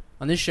can.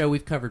 On this show,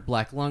 we've covered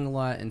Black Lung a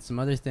lot and some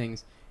other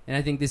things, and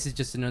I think this is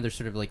just another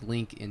sort of like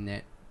link in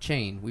that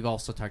chain. We've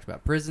also talked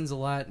about prisons a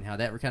lot and how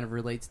that kind of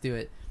relates to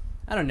it.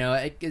 I don't know.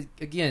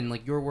 Again,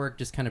 like, your work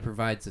just kind of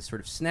provides a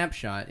sort of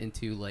snapshot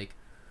into like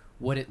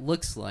what it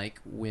looks like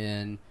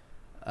when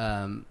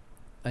an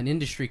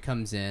industry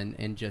comes in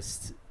and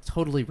just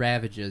totally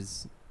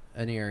ravages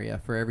an area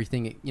for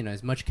everything, you know,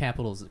 as much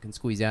capital as it can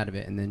squeeze out of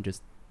it, and then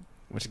just...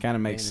 Which kind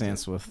of makes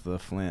sense with the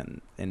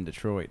Flint and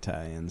Detroit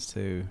tie-ins,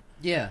 too.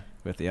 Yeah.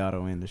 With the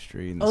auto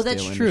industry and the steel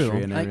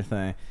industry and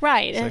everything.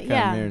 Right. So it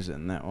kind of mirrors it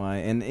in that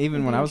way. And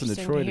even when I was in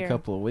Detroit a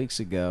couple of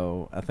weeks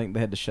ago, I think they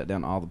had to shut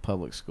down all the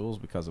public schools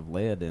because of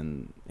lead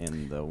in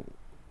the...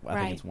 I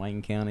think it's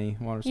Wayne County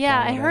water supply.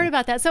 Yeah, I heard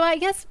about that. So I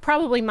guess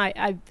probably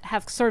I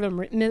have sort of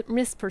a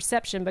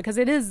misperception, because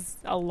it is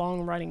a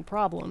long-running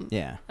problem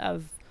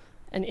of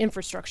an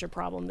infrastructure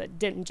problem that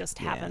didn't just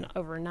happen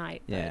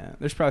overnight. Yeah,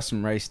 there's probably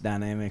some race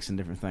dynamics and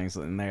different things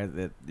in there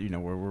that, you know,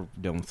 where we're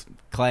dealing with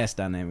class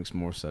dynamics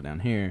more so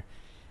down here,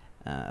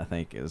 I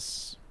think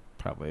is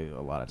probably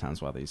a lot of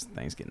times why these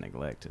things get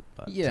neglected.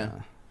 But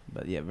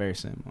very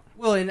similar.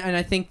 Well, and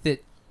I think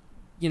that,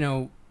 you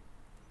know,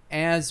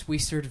 as we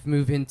sort of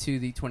move into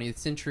the 20th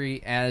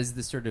century, as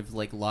the sort of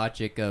like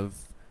logic of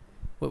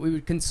what we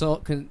would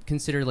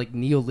consider like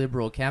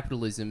neoliberal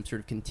capitalism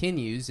sort of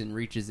continues and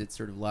reaches its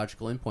sort of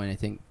logical endpoint, I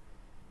think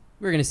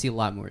we're going to see a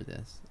lot more of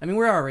this. I mean,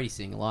 we're already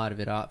seeing a lot of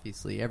it,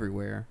 obviously,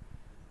 everywhere.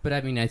 But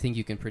I mean, I think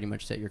you can pretty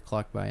much set your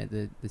clock by it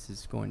that this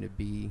is going to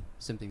be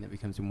something that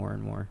becomes more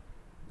and more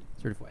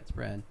sort of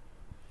widespread.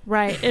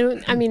 Right.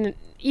 And I mean,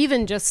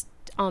 even just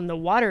on the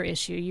water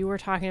issue, you were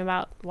talking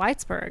about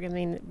Whitesburg. I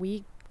mean,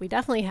 we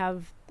definitely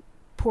have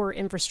poor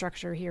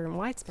infrastructure here in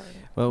Whitesburg.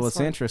 Well, what's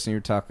interesting, you're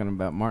talking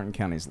about Martin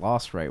County's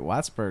loss rate,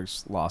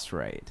 Whitesburg's loss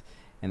rate,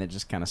 and it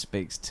just kind of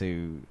speaks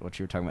to what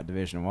you were talking about,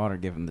 Division of Water,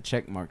 giving the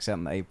check marks out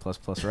in the A++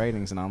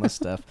 ratings and all this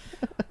stuff.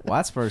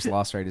 Whitesburg's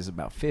loss rate is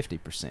about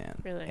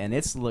 50%. Really? And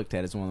it's looked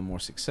at as one of the more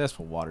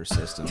successful water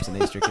systems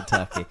in eastern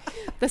Kentucky.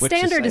 The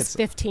standard is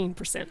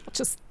 15%.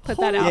 Just put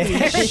that out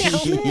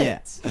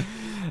there.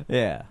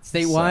 Yeah.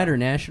 Statewide or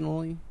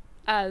nationally?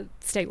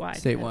 Statewide.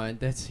 Statewide.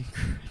 That's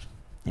incredible.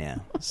 Yeah.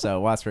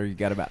 So Whitesburg, you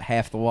got about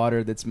half the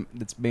water that's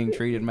being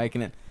treated,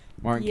 making it.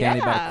 Martin County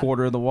about a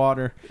quarter of the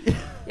water.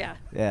 Yeah.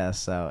 Yeah.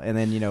 So, and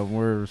then, you know,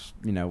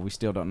 we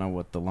still don't know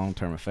what the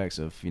long-term effects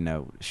of, you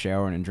know,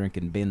 showering and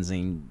drinking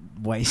benzene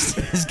waste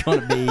is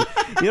going to be. You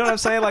know what I'm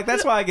saying? Like,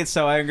 that's why I get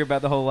so angry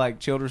about the whole like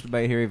children's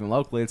debate here, even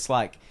locally. It's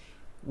like,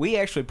 we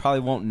actually probably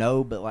won't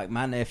know, but like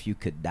my nephew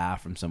could die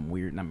from some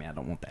weird. I mean, I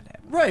don't want that to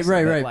happen.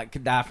 Right. Like,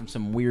 could die from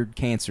some weird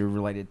cancer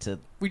related to.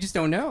 We just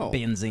don't know.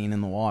 Benzene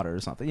in the water or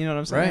something. You know what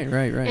I'm saying?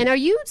 Right. And are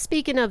you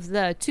speaking of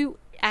the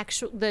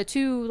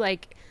two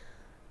like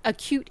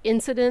acute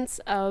incidents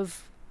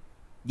of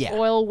Yeah.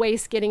 oil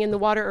waste getting in the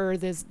water, or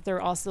is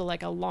there also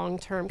like a long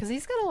term? Because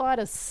he's got a lot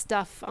of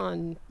stuff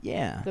on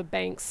Yeah. the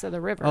banks of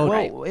the river. Oh,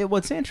 right? Well,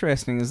 what's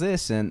interesting is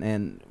this,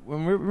 and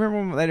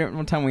remember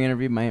one time we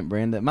interviewed my Aunt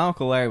Brenda, my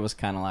Uncle Larry was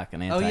kind of like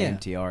an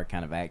anti-MTR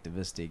kind of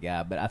activisty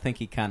guy, but I think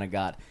he kind of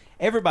got,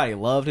 everybody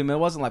loved him. It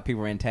wasn't like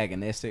people were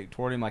antagonistic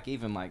toward him, like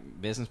even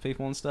like business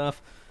people and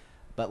stuff.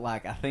 But,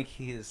 like, I think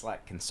his,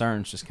 like,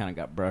 concerns just kind of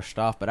got brushed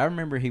off. But I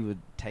remember he would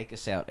take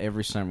us out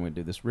every summer. We'd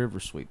do this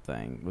river sweep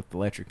thing with the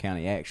Letcher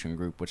County Action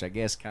Group, which I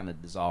guess kind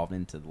of dissolved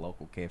into the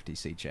local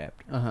KFTC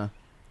chapter. Uh-huh.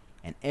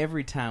 And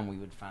every time we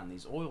would find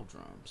these oil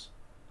drums,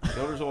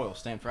 Builder's Oil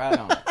stamped right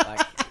on it,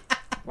 like,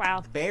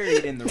 Wow.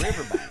 buried in the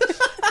riverbanks.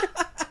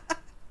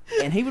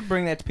 And he would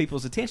bring that to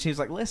people's attention. He was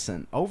like,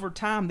 listen, over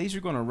time, these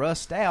are going to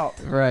rust out.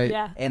 Right.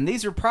 Yeah. And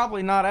these are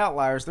probably not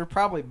outliers. They're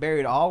probably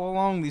buried all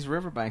along these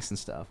riverbanks and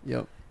stuff.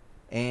 Yep.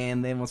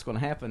 And then what's going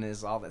to happen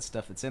is all that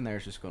stuff that's in there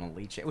is just going to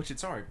leach out, which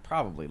it's already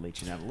probably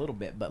leaching out a little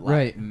bit, but like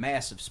Right.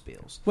 massive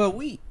spills.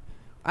 Well,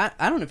 I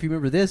don't know if you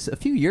remember this. A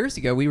few years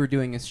ago, we were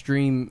doing a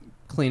stream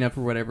cleanup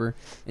or whatever,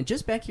 and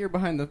just back here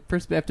behind the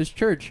First Baptist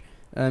Church,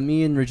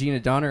 me and Regina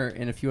Donner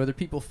and a few other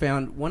people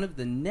found one of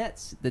the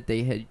nets that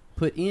they had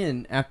put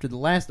in after the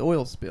last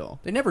oil spill.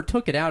 They never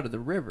took it out of the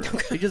river.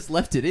 They just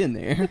left it in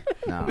there.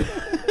 No.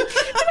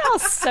 All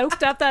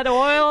soaked up that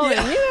oil, and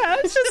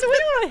it's just, we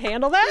don't want to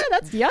handle that.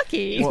 That's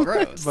yucky. Well,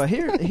 Gross. But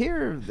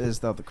here is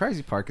the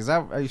crazy part, because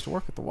I used to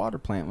work at the water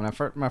plant when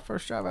my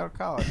first job out of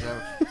college.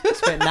 I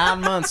spent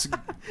 9 months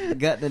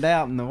gutting it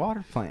out in the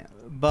water plant.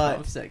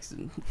 But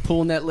Sexton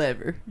pulling that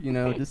lever,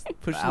 just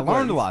pushing. I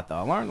learned a lot, though.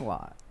 I learned a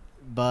lot.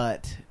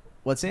 But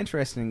what's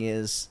interesting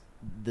is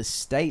the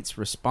state's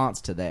response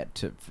to that,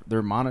 to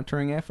their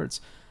monitoring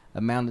efforts,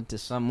 amounted to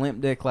some limp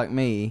dick like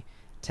me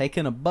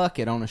taking a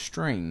bucket on a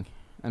string.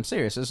 I'm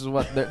serious. This is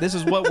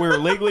what we're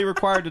legally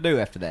required to do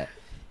after that.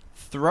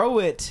 Throw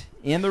it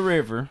in the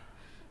river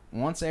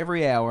once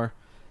every hour,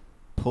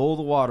 pull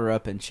the water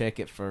up, and check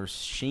it for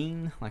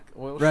sheen, like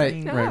oil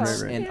sheen, Right.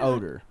 and Yeah.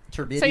 odor.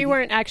 So you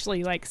weren't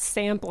actually like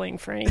sampling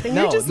for anything.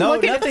 No, You're just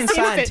looking nothing at to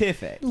see if it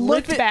scientific.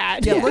 looked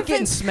bad. Yeah, If look at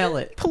and it's smell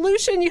it.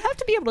 pollution, you have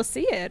to be able to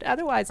see it.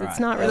 Otherwise, it's Right.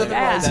 not really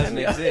Otherwise, bad.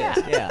 It doesn't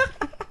exist. Yeah.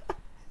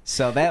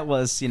 So that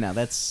was,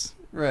 that's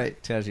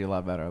Right. tells you a lot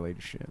about our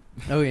leadership.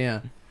 Oh,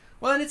 yeah.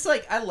 Well, and it's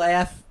like, I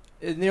laugh,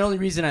 and the only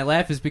reason I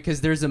laugh is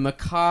because there's a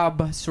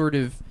macabre sort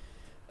of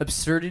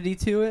absurdity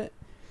to it.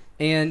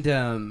 And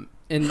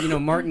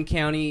Martin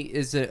County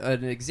is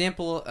an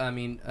example. I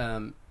mean,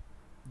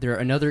 there are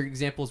another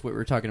example is what we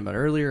were talking about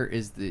earlier,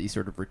 is the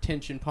sort of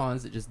retention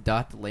ponds that just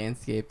dot the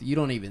landscape that you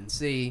don't even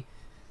see.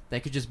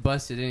 That could just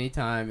bust at any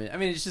time. I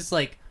mean, it's just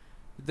like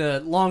the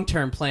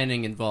long-term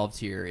planning involved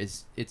here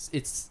is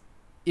it's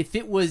if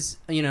it was,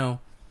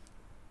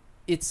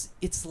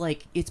 it's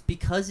like, it's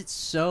because it's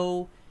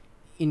so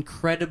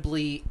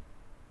incredibly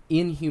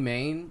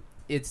inhumane,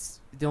 it's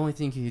the only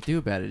thing you can do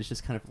about it is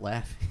just kind of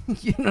laugh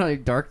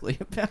darkly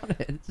about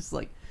it. It's just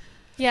like,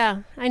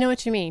 Yeah, I know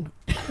what you mean.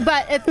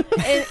 But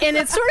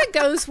it sort of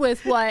goes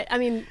with what, I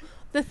mean,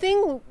 the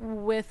thing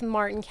with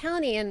Martin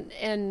County,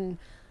 and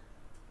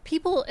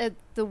people at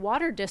the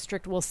water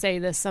district will say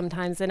this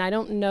sometimes, and I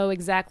don't know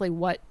exactly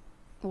what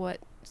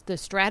the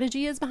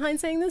strategy is behind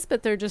saying this,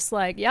 but they're just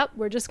like, yep,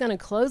 we're just going to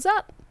close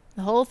up.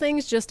 The whole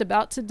thing's just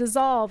about to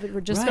dissolve.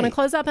 We're just going to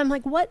close up. I'm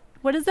like, what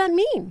does that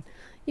mean?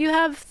 You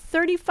have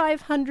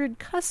 3,500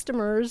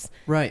 customers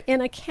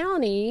in a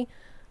county.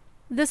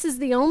 This is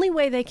the only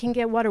way they can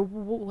get water.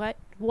 What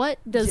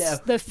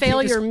does the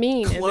failure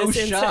mean in close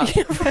this shop.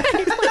 instance?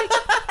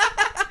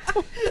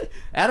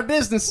 out of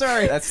business,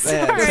 sorry. That's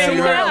Sorry,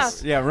 somewhere yeah.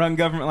 else. Yeah, run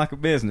government like a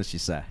business, you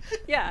say.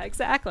 Yeah,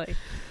 exactly.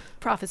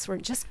 Profits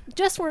weren't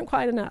just weren't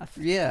quite enough.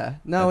 Yeah.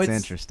 No, That's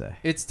it's interesting.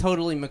 It's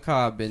totally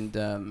macabre,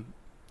 and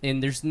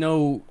there's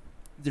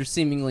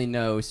seemingly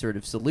no sort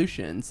of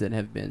solutions that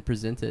have been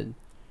presented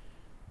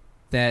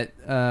that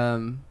I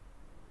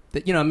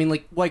mean,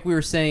 like we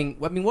were saying,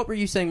 I mean, what were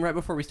you saying right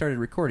before we started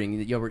recording?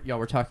 That y'all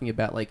were talking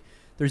about, like,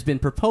 there's been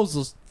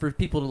proposals for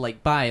people to,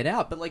 like, buy it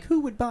out, but, like, who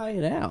would buy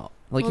it out?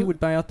 Like, who would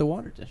buy out the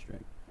water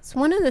district? It's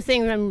one of the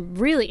things I'm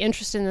really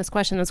interested in this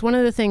question. That's one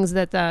of the things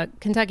that the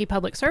Kentucky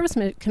Public Service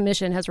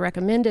Commission has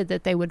recommended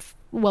that they would.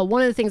 Well,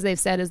 one of the things they've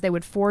said is they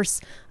would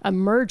force a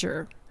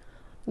merger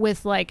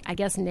with, like, I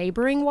guess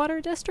neighboring water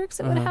districts.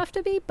 It would have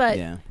to be, but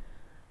Yeah.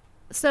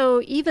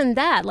 so even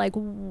that, like,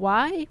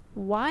 why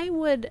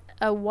would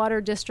a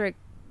water district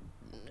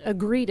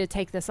agree to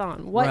take this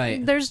on?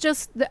 Right. There's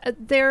just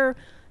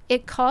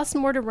it costs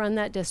more to run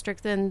that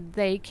district than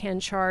they can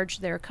charge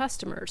their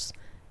customers.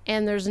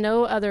 And there's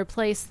no other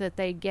place that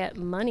they get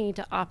money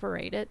to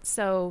operate it.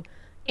 So,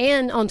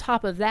 and on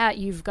top of that,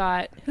 you've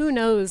got who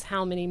knows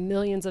how many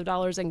millions of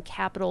dollars in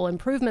capital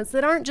improvements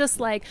that aren't just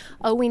like,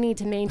 oh, we need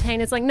to maintain.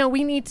 It's like, no,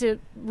 we need to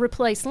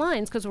replace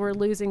lines because we're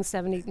losing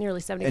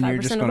nearly 75% of the water. And you're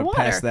just going to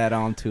pass that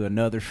on to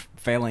another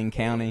failing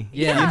county.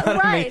 Yeah. You know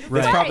what I mean? Right, That's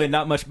right. probably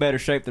not much better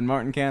shape than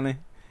Martin County.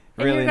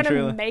 And Really you're and going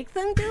truly. to make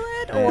them do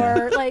it?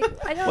 Or, like,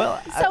 I don't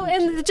Well, So,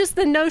 and just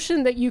the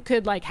notion that you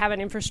could, like, have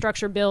an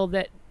infrastructure bill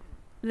that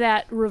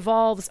that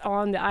revolves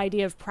on the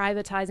idea of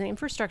privatizing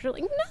infrastructure.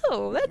 Like,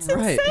 no, that's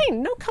Right.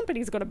 insane. No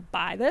company's going to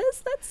buy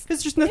this.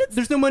 Because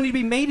there's no money to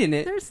be made in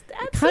it. There's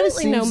kinda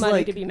absolutely no seems money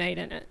like- to be made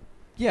in it.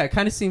 Yeah, it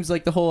kind of seems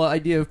like the whole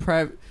idea of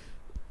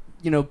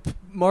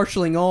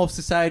marshaling all of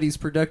society's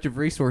productive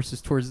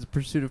resources towards the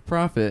pursuit of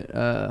profit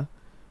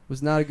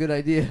was not a good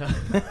idea.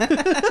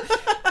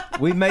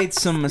 We made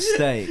some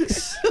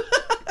mistakes.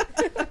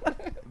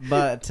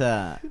 But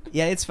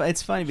yeah,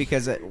 it's funny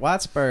because at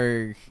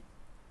Whitesburg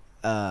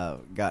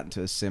got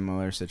into a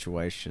similar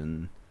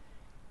situation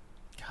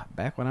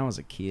back when I was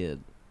a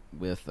kid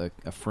with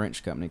a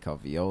French company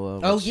called Viola.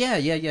 Oh which- yeah.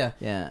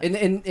 yeah,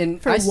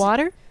 And For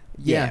water?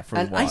 Yeah, for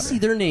and I water. see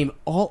their name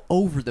all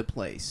over the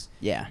place.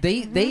 yeah.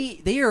 They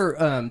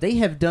are they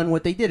have done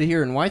what they did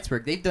here in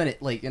Whitesburg. They've done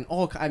it like in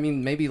all. I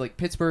mean, maybe like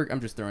Pittsburgh.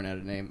 I'm just throwing out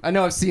a name. I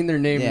know I've seen their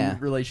name Yeah. in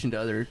relation to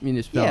other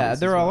municipalities. Yeah,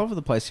 they're as all well. over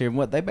the place here. And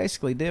what they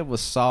basically did was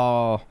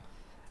saw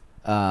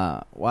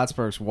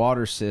Whitesburg's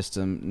water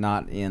system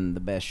not in the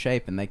best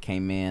shape, and they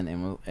came in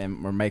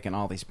and were making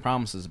all these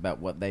promises about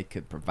what they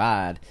could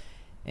provide.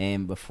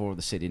 And before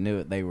the city knew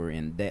it, they were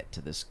in debt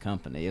to this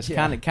company. It's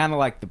Yeah. kind of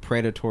like the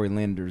predatory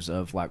lenders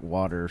of like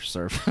water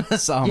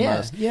service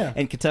almost. Yeah.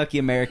 And Kentucky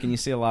American, you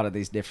see a lot of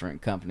these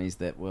different companies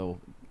that will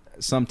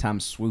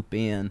sometimes swoop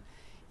in,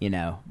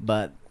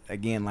 But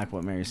again, like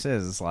what Mary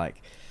says, it's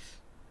like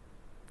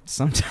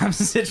sometimes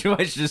the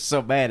situation is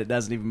so bad it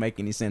doesn't even make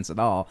any sense at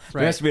all. Right.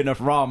 There has to be enough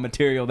raw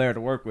material there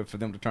to work with for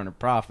them to turn a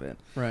profit.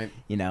 Right.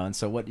 And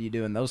so what do you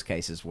do in those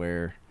cases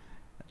where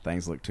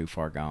things look too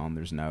far gone?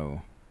 There's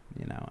no,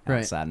 Right.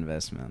 outside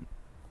investment.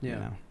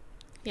 Yeah.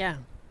 Yeah.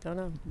 Don't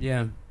know.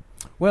 Yeah.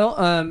 Well,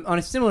 on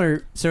a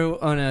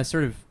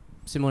sort of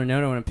similar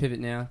note, I want to pivot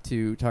now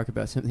to talk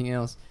about something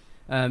else.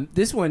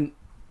 This one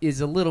is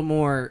a little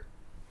more.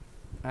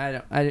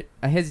 I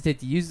hesitate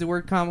to use the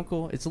word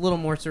comical. It's a little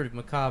more sort of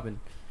macabre and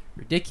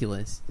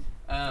ridiculous.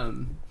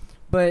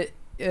 But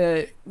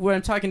what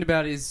I'm talking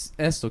about is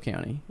Estill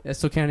County.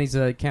 Estill County is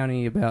a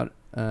county about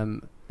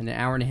an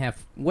hour and a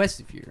half west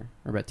of here,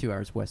 or about 2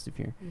 hours west of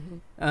here,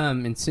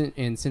 in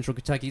central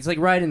Kentucky. It's like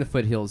right in the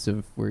foothills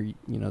of where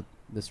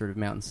the sort of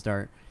mountains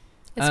start.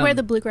 It's where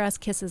the bluegrass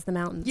kisses the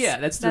mountains. Yeah,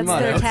 that's their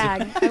their motto.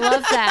 tag. I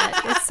love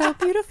that. It's so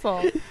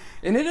beautiful.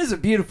 And it is a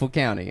beautiful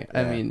county.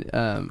 I Yeah.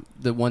 mean,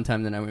 the one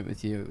time that I went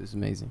with you, it was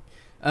amazing.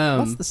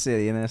 What's the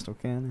city in Estill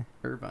County?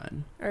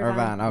 Irvine?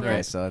 Irvine. Okay,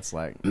 Yeah. so it's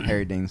like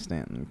Harry Dean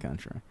Stanton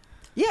country.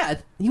 Yeah,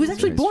 he was That's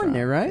actually where he's born from.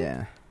 there, right?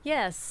 Yeah.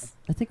 Yes.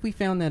 I think we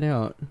found that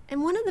out.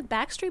 And one of the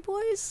Backstreet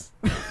Boys?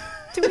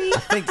 Do we?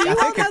 I think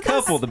a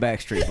couple of the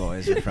Backstreet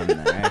Boys are from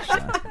there,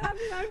 actually.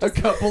 A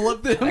couple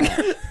of them.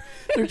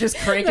 They're just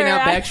cranking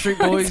out They're- Backstreet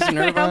Boys in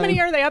Irvine. How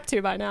many are they up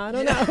to by now? I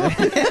don't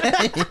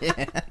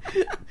know.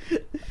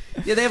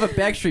 Yeah, they have a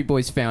Backstreet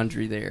Boys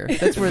foundry there.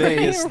 That's where they.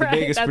 the Right,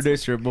 biggest that's-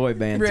 producer of boy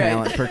band Right.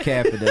 talent per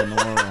capita in the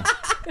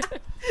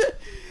world.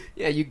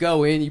 Yeah, you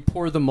go in, you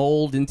pour the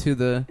mold into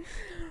the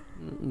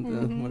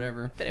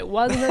whatever. But it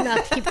wasn't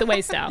enough to keep the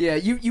waste out. Yeah,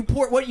 you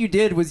pour. What you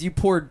did was you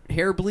poured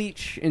hair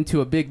bleach into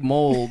a big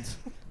mold,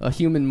 a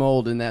human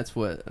mold, and that's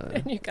what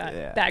And you got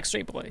Yeah.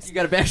 Backstreet Boys. you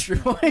got a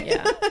Backstreet Boy.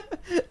 Yeah.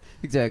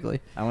 Exactly.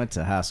 I went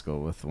to high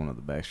school with one of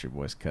the Backstreet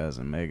Boys'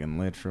 cousin, Megan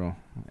Littrell,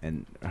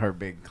 and her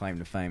big claim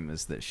to fame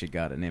is that she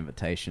got an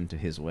invitation to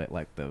his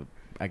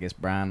I guess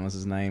Brian was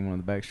his name, one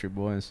of the Backstreet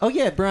Boys. Oh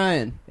yeah,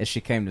 Brian. As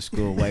she came to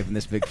school waving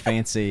this big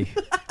fancy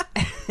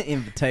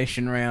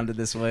invitation around to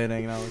this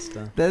wedding and all this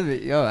stuff.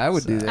 I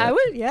would do that. I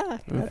would, yeah.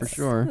 For That's-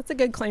 sure. That's a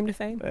good claim to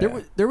fame.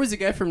 There was a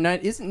guy from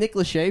isn't Nick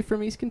Lachey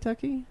from East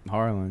Kentucky?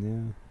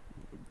 Harlan,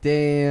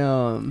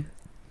 Damn.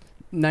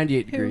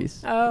 98 Who?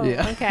 degrees. Oh,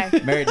 Yeah. okay.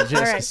 yeah. Married to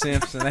Jessica right.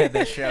 Simpson. They had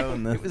that show.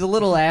 And It was a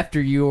little after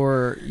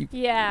your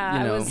Yeah,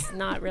 You know. I was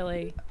not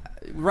really.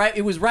 right.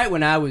 It was right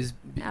when I was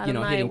Out of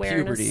my hitting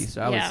awareness. puberty,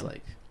 so I Yeah. was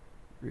like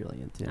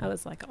really into it. I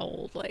was like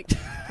old, like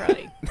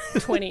probably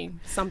 20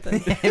 something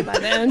by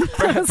then.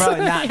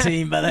 probably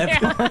 19 by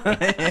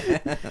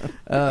that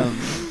point.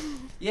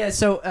 Yeah,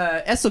 so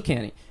Estill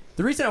County.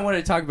 The reason I wanted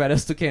to talk about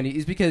Estill County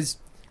is because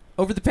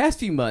over the past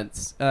few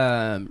months,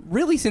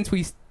 really since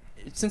we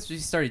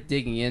started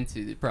digging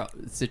into the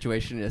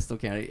situation in Estill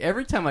County,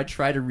 every time I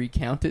try to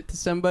recount it to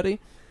somebody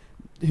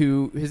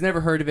who has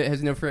never heard of it,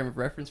 has no frame of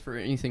reference for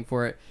anything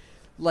for it,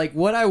 like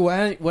what I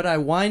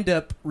wind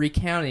up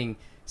recounting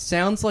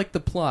sounds like the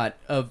plot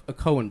of a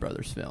Coen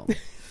Brothers film.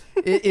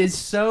 It is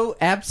so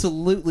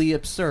absolutely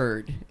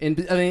absurd,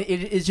 and I mean,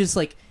 it is just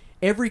like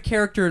every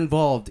character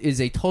involved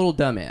is a total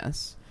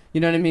dumbass.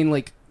 You know what I mean?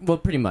 Like, well,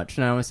 pretty much.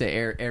 And I don't want to say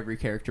every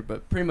character,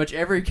 but pretty much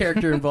every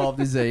character involved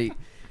is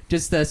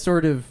just a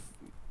sort of,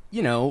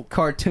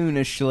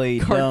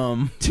 Cartoonishly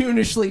dumb.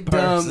 cartoonishly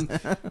dumb.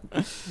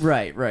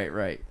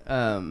 Right.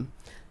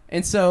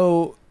 And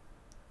so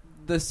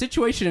the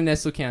situation in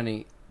Estill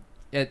County,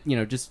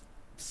 just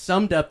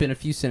summed up in a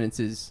few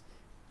sentences.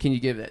 Can you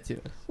give that to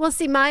us? Well,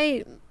 see,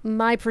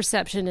 my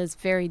perception is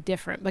very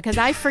different because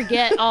I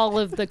forget all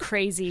of the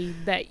crazy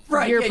that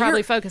you're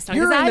probably focused on.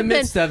 You're 'Cause in the I've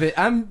midst of it.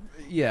 I'm.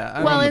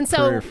 Yeah. Well, on the and so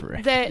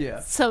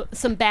periphery. so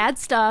some bad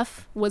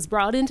stuff was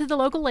brought into the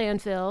local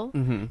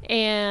landfill,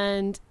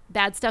 and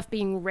bad stuff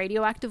being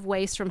radioactive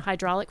waste from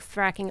hydraulic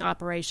fracking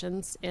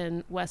operations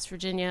in West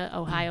Virginia,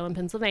 Ohio, and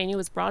Pennsylvania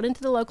was brought into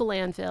the local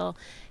landfill,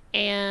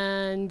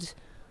 and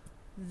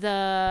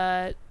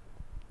the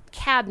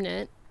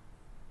cabinet,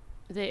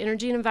 the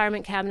Energy and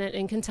Environment Cabinet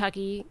in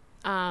Kentucky,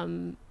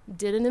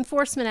 did an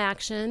enforcement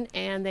action,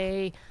 and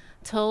they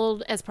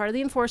told, as part of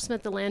the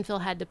enforcement, the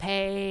landfill had to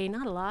pay,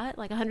 not a lot,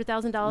 like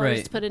 $100,000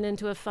 Right. to put it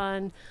into a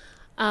fund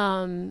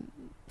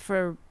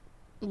for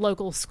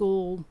local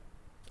school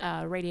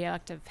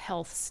radioactive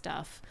health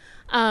stuff.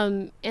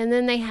 And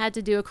then they had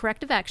to do a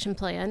corrective action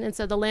plan. And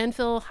so the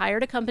landfill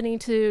hired a company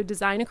to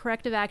design a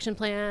corrective action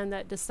plan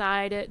that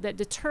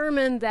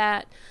determined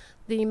that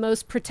the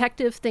most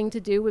protective thing to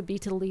do would be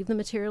to leave the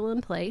material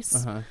in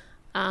place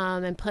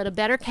and put a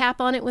better cap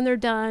on it when they're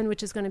done,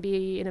 which is going to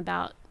be in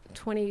about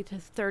 20 to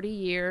 30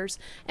 years,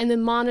 and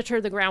then monitor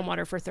the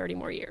groundwater for 30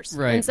 more years.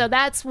 Right. And so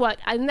that's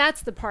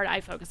the part I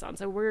focus on.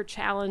 So we're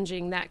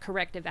challenging that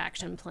corrective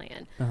action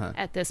plan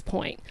at this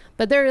point.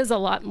 But there is a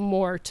lot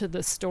more to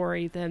the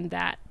story than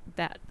that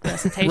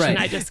recitation Right.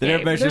 I just That gave.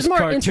 everybody's There's just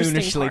more interesting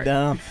cartoonishly part.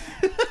 dumb.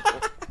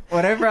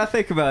 Whenever I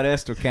think about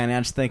Estill County, I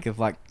just think of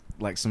like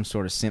some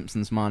sort of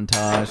Simpsons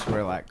montage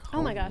where like,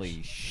 Oh my gosh.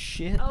 holy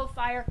shit. Oh,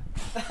 fire.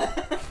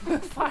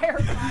 Fire.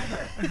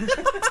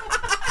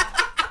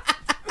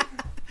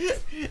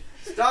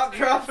 Stop,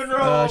 drop, and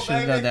roll, Oh, I should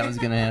have thought that was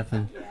going to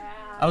happen. Yeah.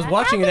 I was That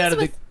watching it out of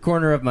the happens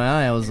corner of my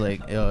eye. I was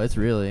like, oh, it's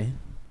really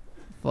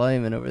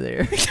flaming over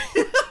there.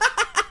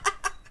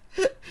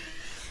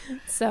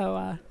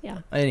 So, yeah.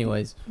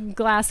 Anyways.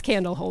 Glass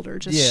candle holder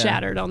just Yeah.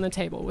 shattered on the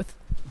table with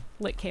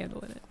lit candle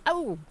in it.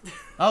 Oh.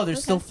 Oh,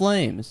 there's still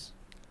flames.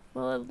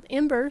 Well,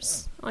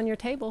 embers on your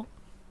table.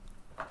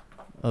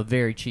 A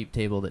very cheap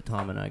table that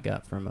Tom and I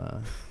got from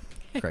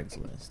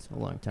Craigslist a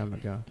long time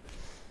ago.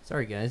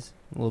 Sorry, guys.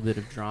 A little bit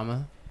of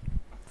drama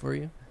for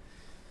you.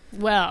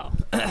 Well,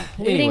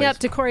 leading Anyways. up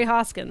to Corey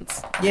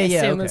Hoskins. Yeah, I yeah,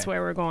 assume okay. is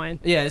where we're going.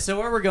 Yeah, so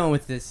where we're going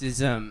with this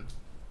is,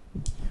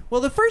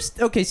 well, the first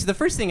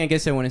thing I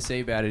guess I want to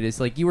say about it is,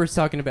 like, you were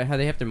talking about how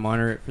they have to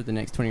monitor it for the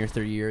next 20 or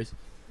 30 years.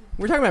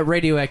 We're talking about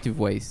radioactive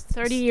waste.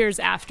 30 years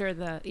after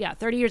the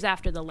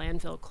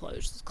landfill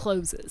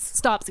closes,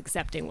 stops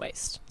accepting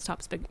waste,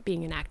 stops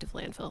being an active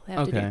landfill. They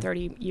have to Okay. do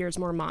 30 years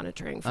more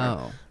monitoring for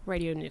Oh.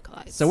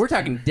 radionuclides. So we're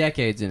talking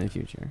decades in the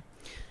future.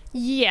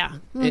 Yeah.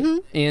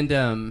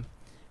 Mm-hmm.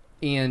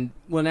 And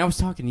when I was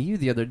talking to you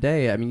the other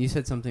day, I mean, you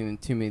said something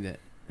to me that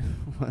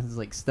was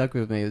like stuck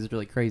with me. It was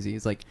really crazy.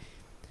 It's like,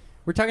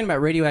 we're talking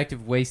about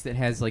radioactive waste that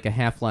has like a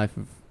half-life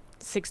of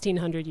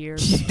 1,600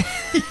 years.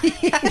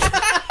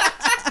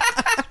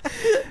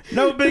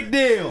 No big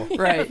deal.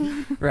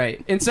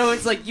 right. And so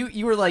it's like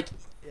you were like,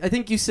 I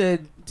think you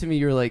said to me,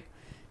 you were like,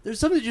 there's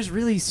something just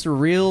really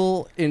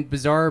surreal and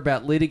bizarre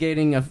about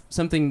litigating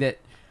something that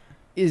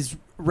is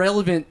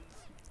relevant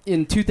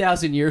in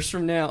 2,000 years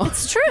from now.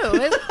 It's true.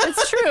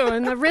 It's true.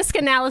 And the risk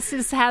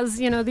analysis has,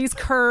 these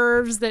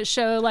curves that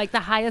show like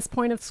the highest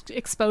point of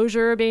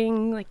exposure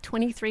being like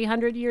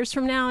 2,300 years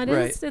from now.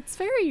 It's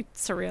very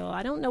surreal.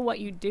 I don't know what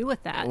you do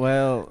with that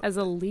Well, as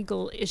a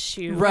legal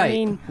issue. Right. I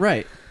mean,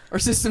 Right. Our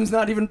system's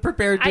not even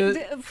prepared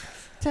to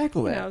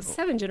tackle that.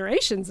 7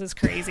 generations is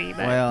crazy.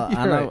 But well,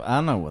 You're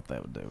I know what they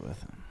would do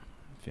with it.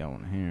 If y'all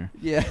want to hear.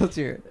 Yeah, let's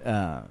hear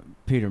it.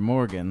 Peter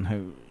Morgan,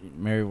 who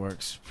Mary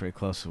works pretty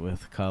closely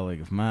with, a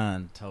colleague of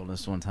mine, told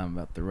us one time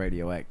about the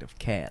radioactive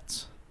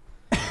cats.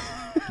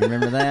 You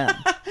remember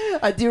that?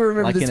 I do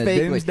remember Like this in a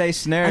vaguely. doomsday I do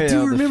scenario, the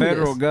remember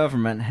federal this.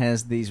 government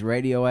has these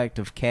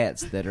radioactive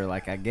cats that are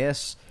like, I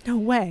guess, no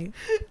way.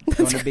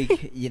 going to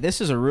be. Yeah,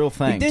 this is a real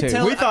thing did too.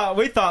 tell-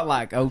 we thought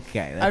like,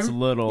 okay, that's a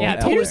little. Yeah,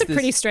 told Peter's us a this-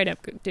 pretty straight up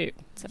dude.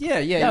 So. Yeah.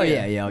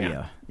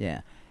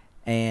 Yeah.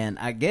 And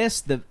I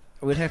guess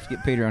we'd have to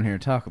get Peter on here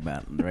to talk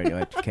about the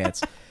radioactive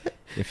cats,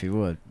 if he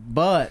would.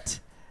 But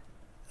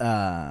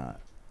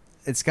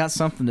it's got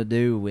something to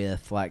do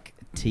with like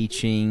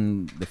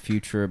teaching the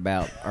future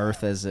about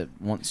Earth as it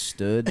once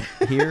stood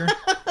here.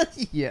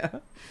 Yeah.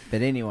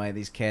 But anyway,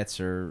 these cats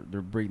they're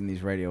breeding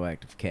these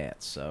radioactive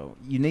cats, so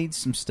you need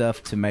some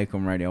stuff to make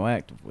them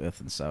radioactive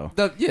with, and so.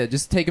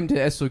 Just take them to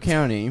Estill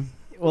County.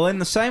 Well, in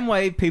the same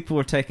way people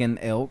are taking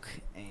elk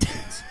and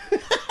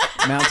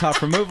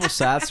mountaintop removal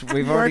sites,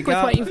 we've already Work with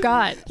got what you've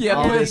got. Yeah,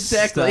 all this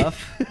exactly.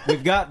 stuff.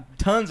 We've got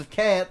tons of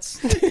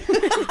cats.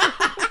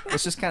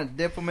 Let's just kind of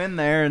dip them in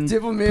there and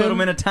Dip 'em put in.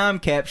 them in a time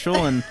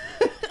capsule, and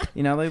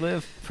they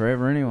live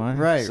forever anyway.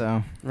 Right.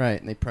 So Right,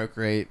 and they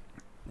procreate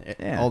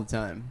Yeah. all the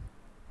time.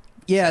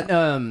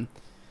 Yeah,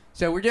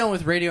 so we're dealing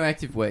with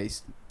radioactive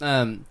waste.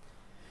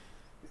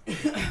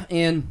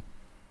 And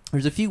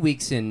there's a few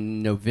weeks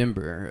in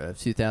November of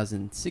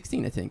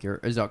 2016, I think, or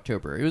it was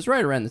October. It was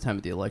right around the time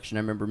of the election.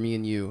 I remember me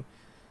and you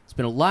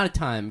spent a lot of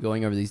time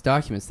going over these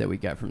documents that we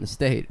got from the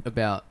state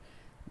about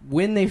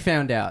when they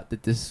found out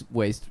that this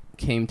waste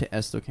came to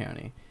Estill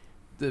County,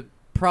 the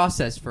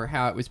process for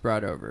how it was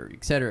brought over,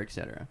 et cetera, et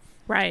cetera.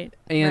 Right.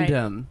 And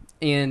right.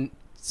 and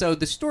so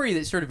the story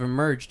that sort of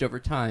emerged over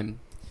time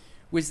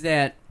was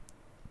that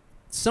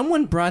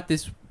someone brought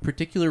this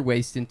particular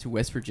waste into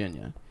West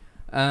Virginia.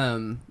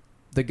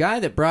 The guy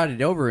that brought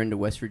it over into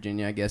West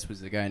Virginia, I guess,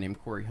 was a guy named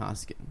Corey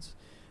Hoskins.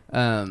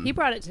 He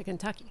brought it to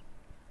Kentucky.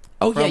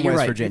 Oh, From yeah, you're West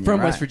right. Virginia, From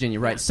right. West Virginia,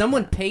 right.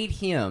 Someone paid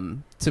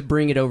him to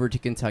bring it over to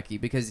Kentucky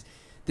because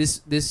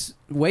this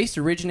waste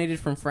originated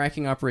from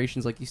fracking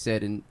operations, like you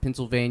said, in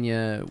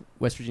Pennsylvania,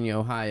 West Virginia,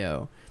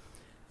 Ohio.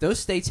 Those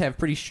states have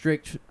pretty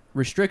strict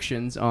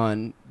restrictions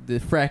on the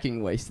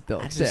fracking waste that they'll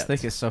I accept. just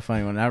think it's so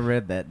funny when I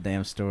read that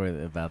damn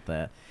story about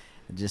that.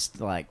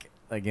 Just like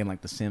again,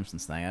 like the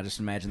Simpsons thing. I just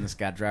imagine this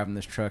guy driving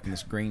this truck and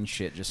this green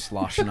shit just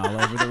sloshing all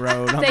over the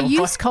road. I'm They like,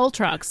 use coal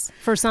trucks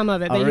for some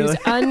of it. Oh, They really? use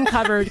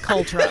uncovered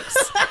coal trucks.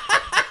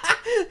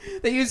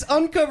 They use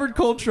uncovered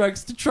coal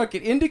trucks to truck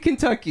it into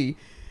Kentucky.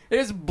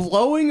 It's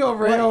blowing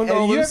around Well,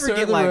 all you the ever side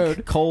get of the like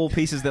road. coal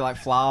pieces that like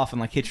fly off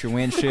and like hit your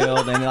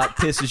windshield and it like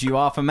pisses you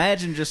off?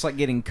 Imagine just like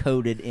getting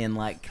coated in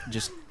like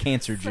just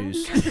cancer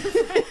juice.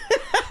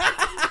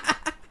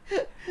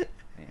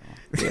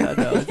 Yeah,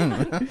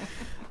 no.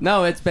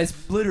 No,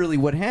 that's literally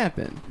what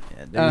happened.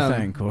 Yeah, do your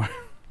thing, Corey.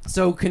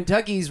 So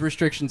Kentucky's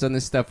restrictions on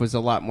this stuff was a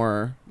lot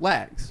more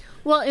lax.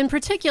 Well, in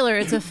particular,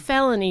 it's a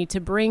felony to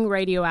bring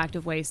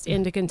radioactive waste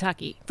into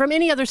Kentucky from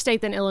any other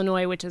state than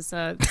Illinois, which is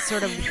a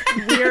sort of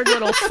weird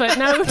little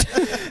footnote.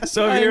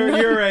 So if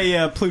you're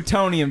a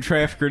plutonium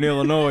trafficker in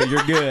Illinois,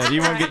 you're good. You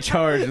won't get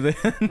charged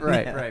then.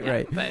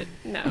 Right. But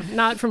no,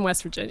 not from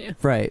West Virginia.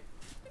 Right.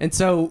 And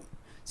so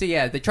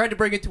yeah, they tried to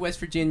bring it to West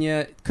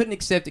Virginia, couldn't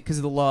accept it because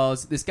of the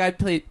laws. This guy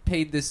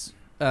paid this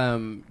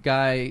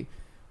guy,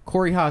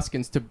 Corey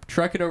Hoskins, to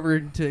truck it over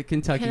to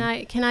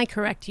Kentucky. Can I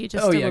correct you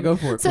just Oh, a yeah, little? go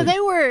for it, So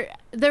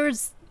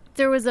please.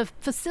 there was a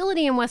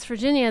facility in West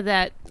Virginia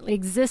that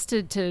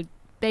existed to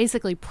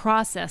basically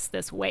process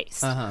this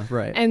waste.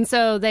 Right. And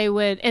so they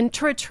would, and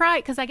try,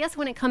 because I guess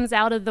when it comes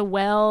out of the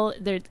well,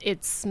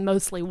 it's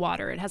mostly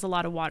water. It has a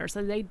lot of water.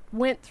 So they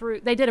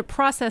did a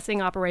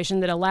processing operation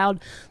that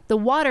allowed the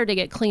water to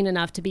get clean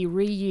enough to be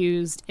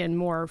reused in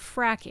more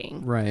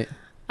fracking. Right.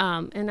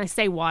 And I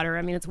say water,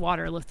 I mean, it's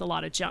water with a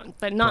lot of junk,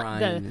 but not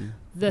Brine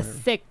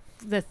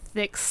the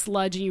thick,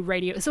 sludgy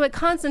radio. So it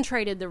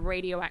concentrated the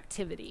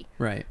radioactivity.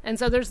 Right. And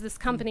so there's this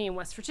company in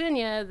West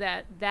Virginia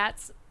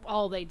that's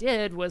all they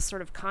did was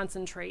sort of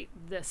concentrate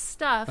this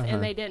stuff,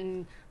 and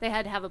they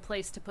had to have a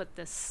place to put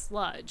this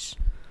sludge.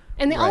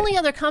 And the Right. only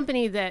other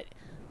company that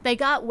they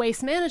got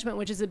Waste Management,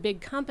 which is a big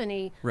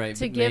company, Right,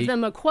 to but give they-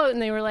 them a quote,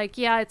 and they were like,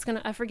 yeah, it's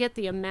I forget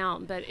the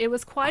amount, but it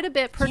was quite a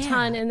bit per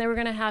ton, and they were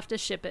going to have to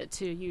ship it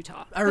to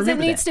Utah. I Because it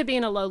remember needs that. to be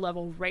in a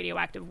low-level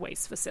radioactive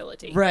waste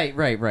facility. Right.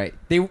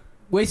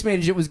 Waste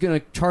Management was going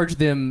to charge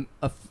them.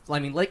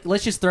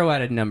 Let's just throw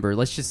out a number.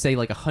 Let's just say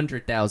like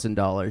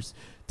 $100,000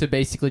 to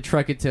basically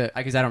truck it to.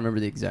 Because I don't remember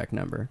the exact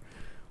number.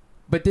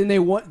 But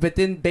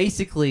then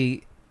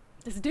basically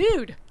This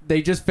dude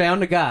they just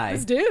found a guy.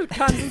 comes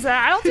and said,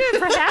 I'll do it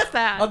for half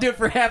that. I'll do it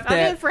for half I'll do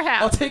that. it for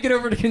half. I'll take it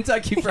over to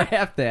Kentucky for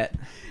half that,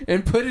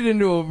 and put it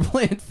into a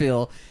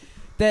landfill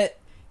that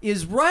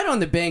is right on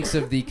the banks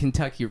of the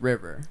Kentucky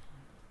River.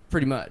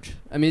 Pretty much.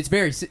 I mean, it's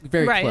very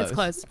right, close. it's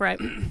close, right.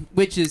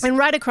 Which is And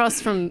right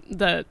across from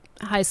the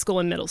high school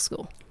and middle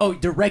school.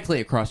 directly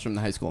across from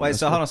the high school. Wait,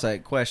 so hold on a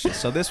second. Question.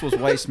 So this was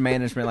Waste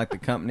Management, like the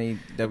company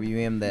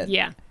WM that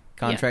Yeah.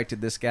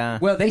 contracted this guy?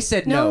 Well, they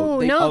said no.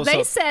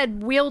 They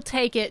said we'll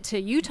take it to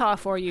Utah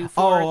for you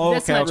for Oh,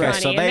 this okay, much okay. money.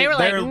 So And they were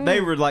like,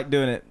 they were like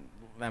doing it.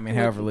 I mean,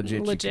 however legit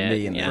you can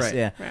be in yeah. this, Right.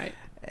 yeah. Right.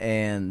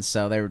 And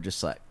so they were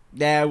just like,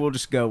 yeah, we'll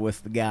just go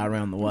with the guy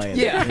around the way.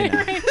 Yeah. You know.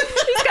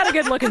 He's got a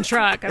good looking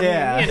truck. I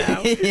Yeah,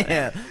 mean, you know.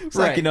 yeah. It's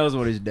like he Right. knows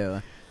what he's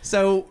doing.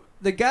 So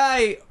the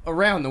guy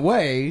around the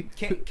way.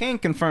 Can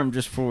confirm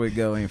just before we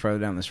go any further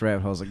down this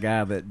rabbit hole, is a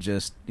guy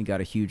that he got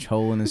a huge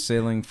hole in his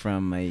ceiling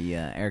from a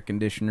air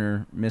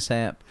conditioner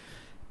mishap.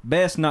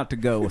 Best not to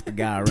go with the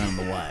guy around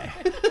the way.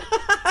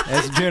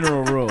 As a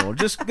general rule,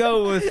 just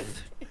go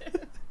with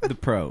the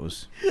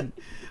pros.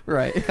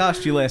 Right. It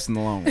costs you less in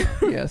the long run.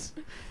 Yes.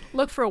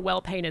 Look for a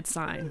well painted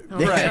sign. Oh,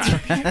 Right.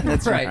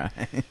 That's Right.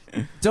 right.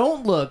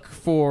 Don't look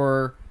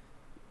for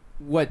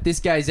what this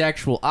guy's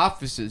actual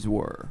offices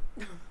were,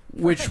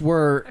 which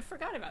I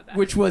forgot about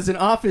that. was an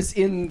office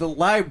in the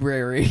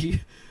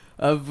library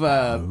of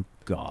Oh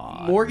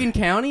God. Morgan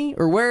County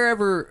or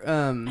wherever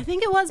I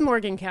think it was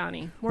Morgan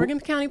County.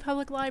 Morgan County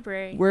Public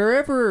Library.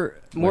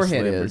 wherever West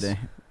Moorhead is. Liberty.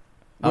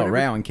 Oh, Whatever-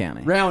 Rowan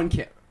County. Rowan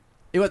County.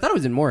 I thought it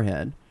was in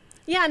Moorhead.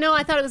 Yeah, no,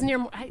 I thought it was near.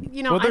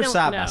 You know, Well, I they're don't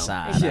side know. by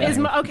side. Yeah. Is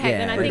okay, Yeah.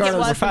 then I think it Regardless,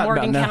 was we're the fighting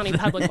Morgan about County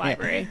nothing. Public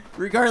Library.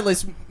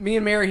 Regardless, me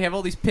and Mary have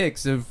all these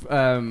pics of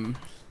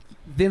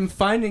them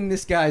finding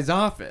this guy's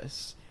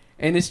office,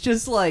 and it's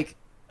just like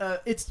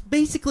it's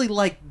basically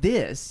like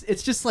this.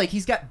 It's just like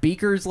he's got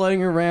beakers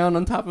laying around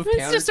on top of countertops.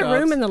 It's just a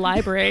room in the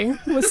library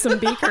with some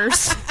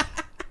beakers.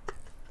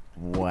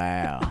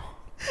 Wow.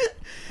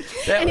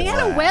 And he had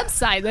a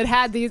website that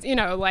had these,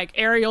 like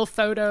aerial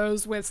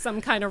photos with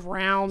some kind of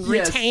round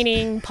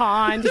retaining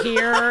pond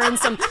here and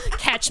some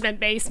catchment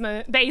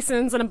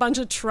basins and a bunch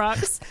of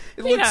trucks.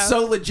 It looks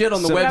so legit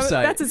on the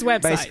website. That's his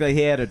website. Basically,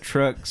 he had a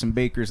truck, some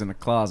beakers, and a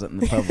closet in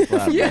the public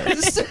library.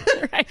 Yes.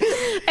 Right.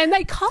 And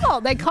they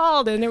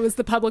called, and it was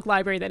the public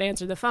library that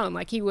answered the phone.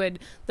 Like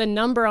the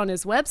number on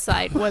his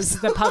website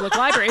was the public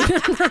library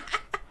number.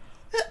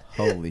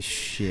 Holy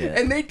shit.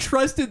 And they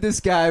trusted this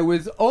guy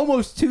with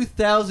almost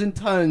 2,000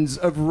 tons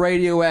of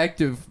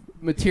radioactive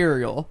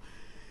material.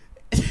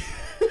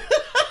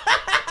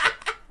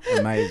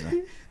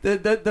 Amazing.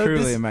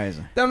 Truly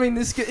amazing. I mean,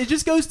 it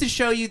just goes to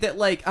show you that,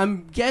 like,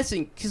 I'm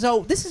guessing, because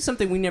this is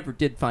something we never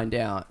did find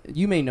out.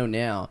 You may know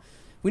now.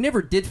 We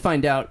never did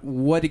find out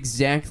what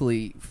exact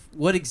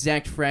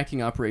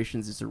fracking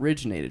operations this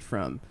originated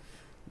from,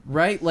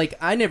 right? Like,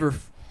 I don't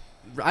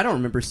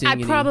remember seeing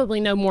any. I probably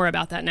know more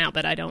about that now,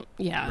 but I don't.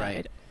 Yeah.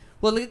 Right.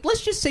 Well,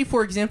 let's just say,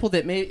 for example,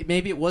 that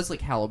maybe it was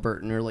like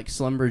Halliburton or like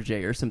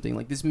Schlumberger or something,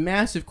 like this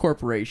massive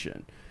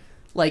corporation,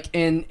 like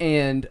and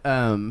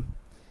even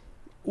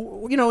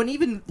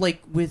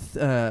like with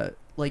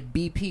like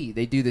BP,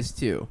 they do this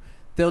too.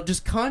 They'll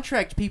just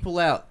contract people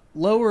out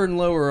lower and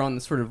lower on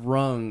the sort of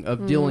rung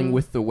of dealing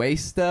with the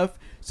waste stuff,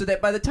 so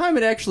that by the time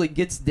it actually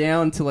gets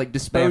down to like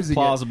disposing,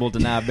 plausible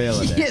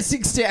deniability. Yes,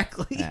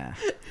 exactly. Yeah.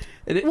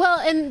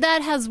 And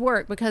that has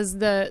worked because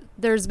there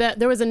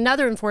was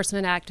another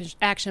enforcement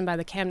action by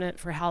the Cabinet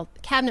for Health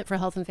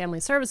and Family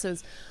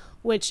Services,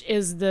 which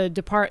is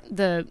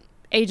the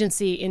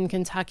agency in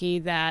Kentucky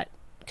that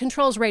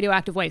controls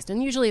radioactive waste,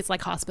 and usually it's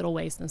like hospital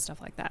waste and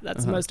stuff like that.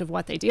 That's most of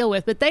what they deal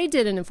with. But they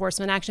did an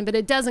enforcement action, but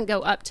it doesn't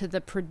go up to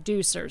the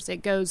producers. It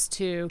goes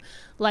to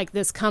like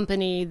this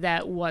company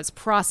that was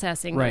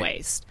processing the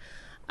waste.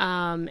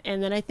 And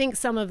then I think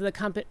some of the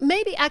company,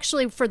 maybe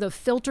actually for the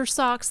filter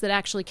socks that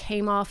actually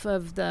came off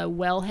of the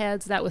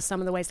wellheads, that was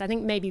some of the waste. I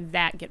think maybe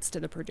that gets to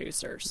the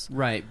producers.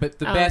 Right, but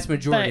the vast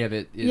majority of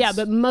it is... Yeah,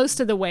 but most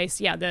of the waste,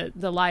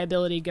 the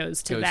liability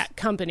goes to that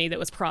company that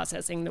was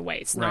processing the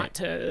waste, not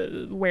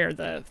to where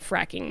the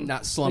fracking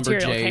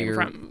material came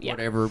from. Or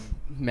whatever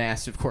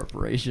massive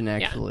corporation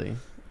actually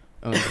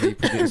owns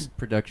the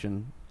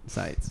production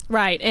sites.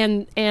 Right,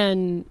 and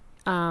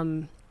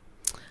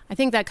I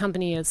think that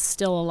company is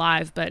still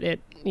alive, but it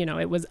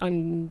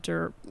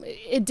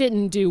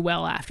didn't do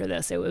well after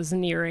this. It was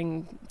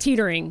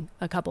teetering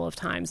a couple of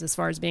times as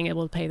far as being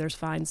able to pay their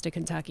fines to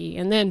Kentucky.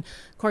 And then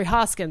Corey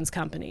Hoskins'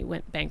 company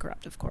went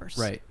bankrupt, of course.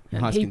 Right.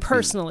 And he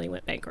personally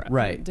went bankrupt.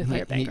 Right.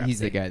 Declared bankruptcy.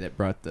 He's the guy that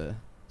brought the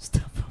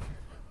stuff over.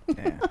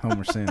 Yeah,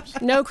 Homer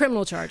Simpson. No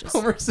criminal charges.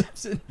 Homer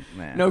Simpson.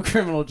 Man. No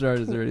criminal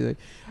charges or anything.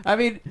 I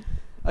mean,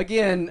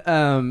 again,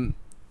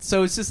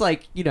 so it's just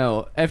like,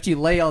 after you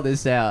lay all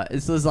this out,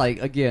 it's just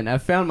like, again, I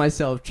found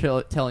myself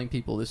telling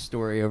people this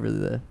story over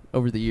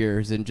the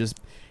years, and just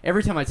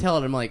every time I tell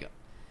it, I'm like,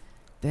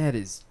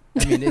 it's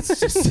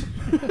just,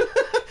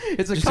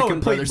 it's a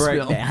complete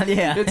breakdown.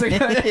 Yeah. It's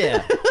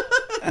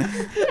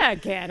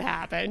That can't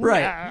happen.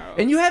 Right. No.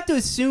 And you have to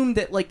assume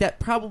that, like, that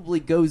probably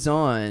goes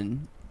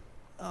on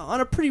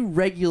a pretty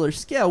regular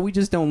scale. We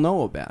just don't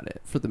know about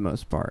it for the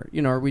most part,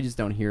 or we just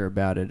don't hear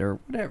about it or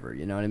whatever,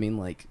 you know what I mean?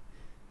 Like,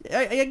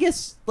 I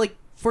guess, like,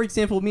 for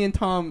example, me and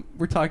Tom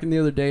were talking the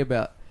other day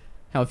about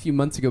how a few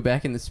months ago,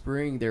 back in the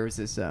spring, there was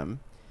this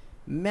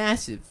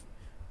massive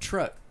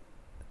truck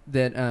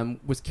that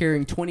was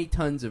carrying 20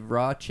 tons of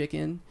raw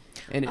chicken.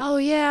 And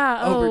on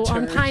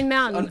Pine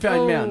Mountain. On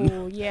Pine Mountain.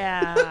 Oh,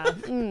 yeah.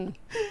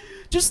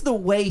 Just the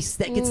waste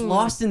that gets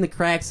lost in the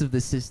cracks of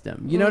the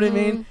system. You know what I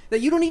mean? That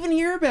you don't even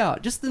hear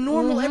about. Just the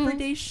normal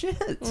everyday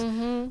shit.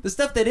 The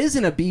stuff that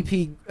isn't a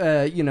BP,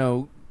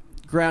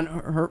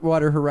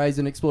 groundwater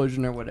horizon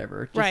explosion or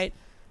whatever.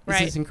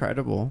 This is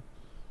incredible.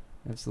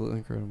 Absolutely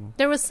incredible.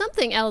 There was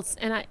something else,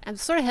 and I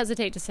sort of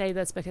hesitate to say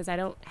this because I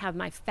don't have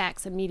my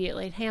facts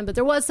immediately at hand, but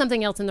there was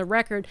something else in the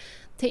record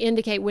to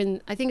indicate when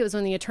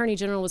the Attorney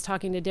General was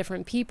talking to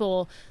different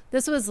people.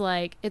 This was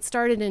like, it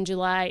started in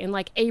July, and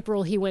like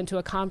April he went to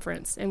a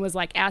conference and was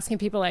like asking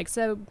people like,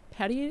 so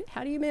how do you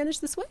manage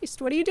this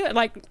waste? What do you do?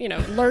 Like,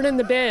 learning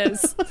the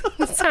biz.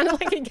 It sounded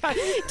like he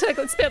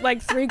spent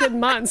like 3 good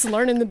months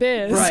learning the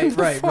biz.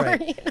 Right.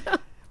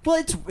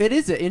 Well, it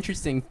is an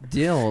interesting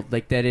deal,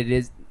 like that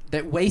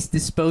waste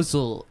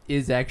disposal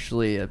is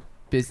actually a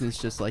business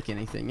just like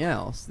anything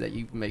else that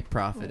you make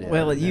profit in.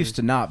 Well, it used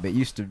to not be. It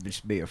used to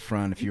just be a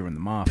front if you were in the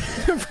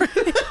mafia.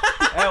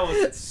 That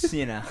was,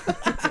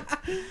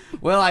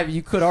 Well,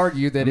 you could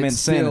argue that it's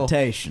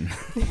sanitation.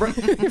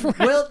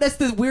 Well, that's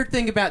the weird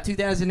thing about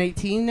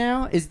 2018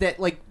 now, is that,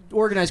 like,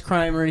 organized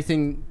crime or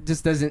anything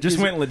just doesn't...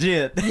 went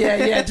legit. Yeah,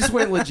 it just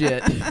went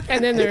legit.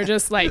 And then there are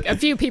just, like, a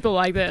few people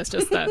like this,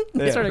 just the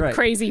sort of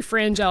crazy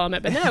fringe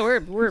element. But no,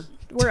 we're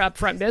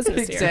upfront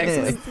business here.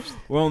 Exactly.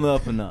 We're on the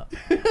up and up.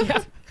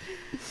 Yeah.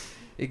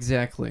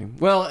 Exactly.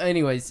 Well,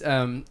 anyways,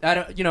 I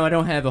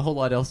don't have a whole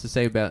lot else to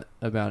say about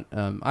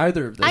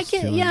either of those.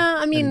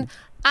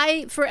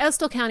 For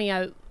Estill County,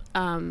 I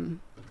don't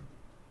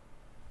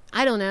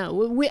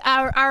know.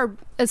 Our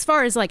as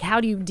far as like how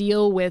do you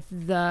deal with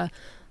the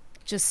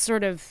just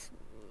sort of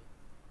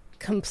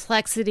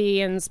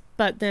complexity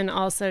but then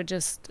also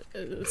just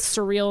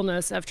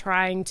surrealness of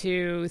trying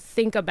to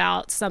think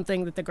about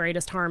something that the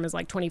greatest harm is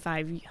like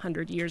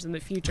 2,500 years in the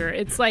future.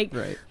 It's like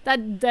Right.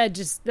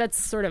 that's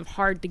sort of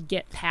hard to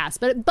get past.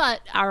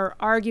 But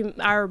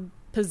our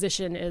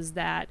position is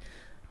that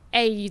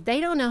they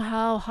don't know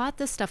how hot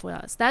this stuff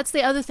was. That's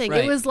the other thing.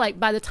 Right. It was like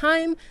by the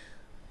time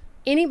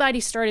anybody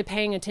started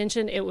paying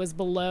attention, it was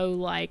below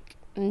like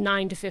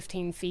 9 to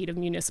 15 feet of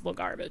municipal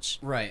garbage.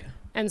 Right.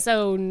 And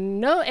so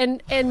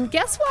and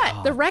guess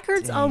what? The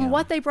records on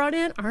what they brought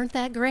in aren't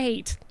that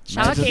great.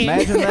 Shocking.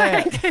 Imagine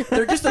that.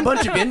 They're just a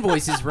bunch of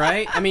invoices,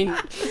 right? I mean,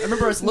 I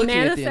remember us looking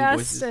at the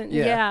Manifests invoices.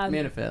 yeah.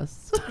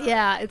 Manifests.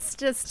 Yeah, it's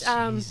just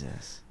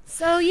Jesus.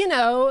 so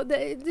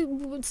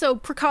so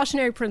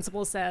precautionary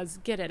principle says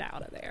get it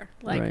out of there.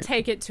 Like Right.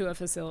 take it to a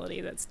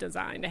facility that's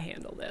designed to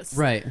handle this.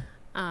 Right.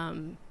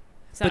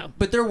 So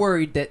But they're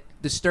worried that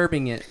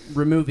disturbing it,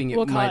 removing it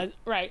we'll might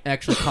right.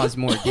 actually cause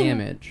more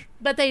damage.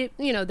 But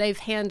they've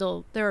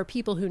handled. There are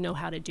people who know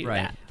how to do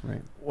that.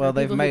 Right. Well,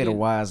 There are they've people who made a do.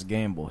 wise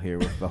gamble here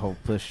with the whole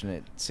pushing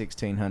it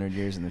 1,600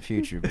 years in the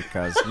future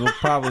because we'll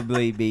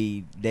probably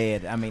be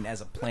dead. I mean,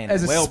 as a planet,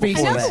 As a well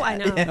species. before I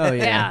know. that. I know. Oh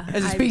yeah.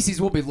 As a I-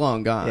 species, we'll be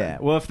long gone. Yeah.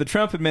 Well, if the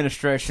Trump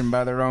administration,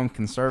 by their own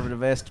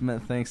conservative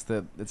estimate, thinks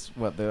that it's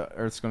the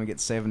Earth's going to get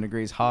 7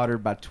 degrees hotter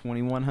by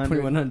 2100,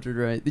 2100.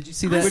 Right. Did you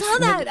see I that? saw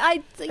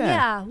that.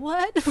 Yeah.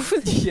 What?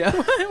 Yeah.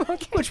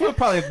 Okay. which will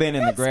probably have been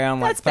in the ground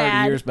like that's 30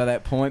 bad. years by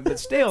that point. But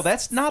still,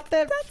 that's not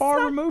that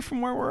far removed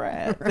from where we're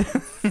at.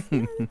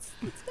 It's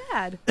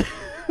bad.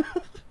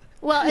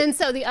 Well, and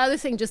so the other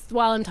thing, just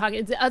while I'm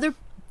talking, the other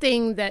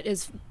thing that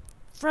is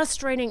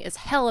frustrating as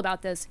hell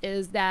about this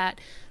is that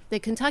the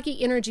Kentucky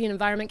Energy and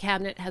Environment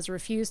Cabinet has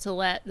refused to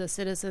let the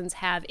citizens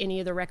have any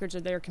of the records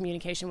of their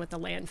communication with the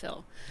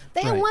landfill.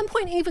 They at Right. one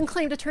point even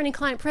claimed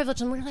attorney-client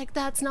privilege, and we're like,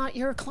 that's not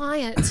your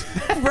client.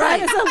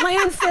 Right. It's a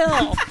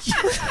landfill.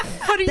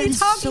 What are That you is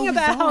talking so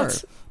about? bizarre.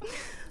 So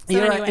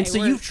You're right. anyway, And so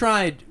we're-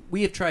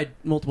 we have tried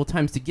multiple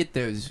times to get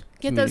those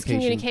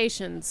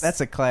communications.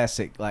 That's a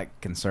classic, like,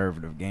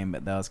 conservative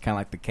gambit, though. It's kind of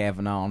like the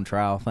Kavanaugh on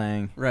trial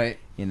thing. Right.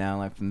 You know,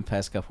 like from the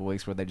past couple of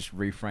weeks where they just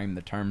reframe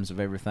the terms of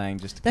everything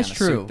just to That's kind of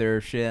true. suit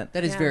their shit.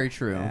 That is Yeah. very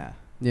true. Yeah.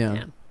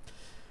 Yeah.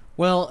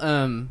 Well,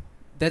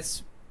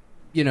 that's,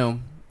 we're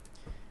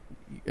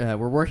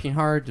working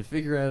hard to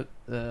figure out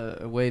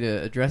a way to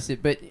address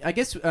it. But I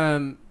guess,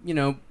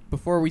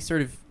 before we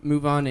sort of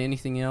move on to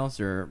anything else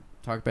or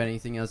talk about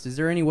anything else, is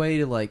there any way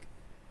to, like,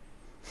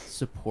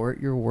 support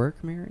your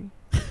work, Mary?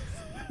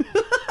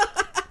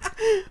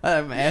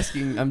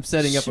 I'm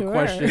setting up Sure. a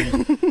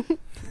question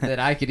that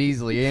I could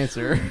easily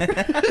answer.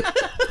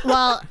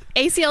 Well,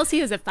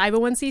 ACLC is a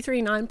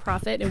 501c3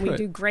 nonprofit, and we Right.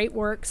 do great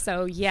work.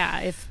 So, yeah,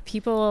 if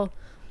people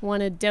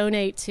want to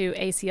donate to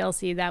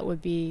ACLC, that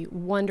would be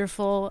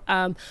wonderful.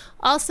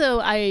 Also,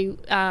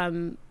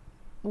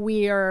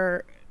 we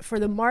are, for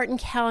the Martin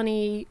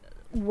County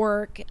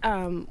work,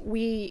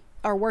 we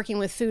are working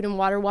with Food and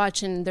Water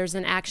Watch, and there's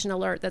an action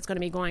alert that's going to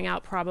be going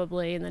out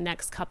probably in the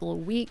next couple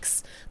of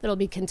weeks that'll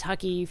be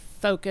Kentucky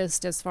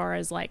focused as far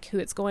as like who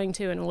it's going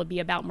to, and it will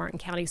be about Martin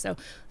County. So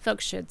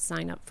folks should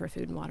sign up for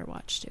Food and Water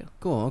Watch too.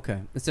 Cool.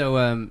 Okay. So,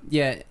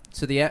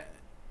 so the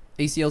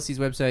ACLC's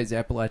website is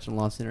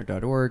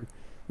AppalachianLawCenter.org.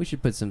 We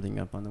should put something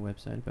up on the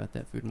website about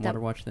that Food and Water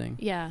Watch thing.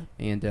 Yeah.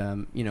 And,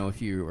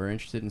 if you are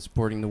interested in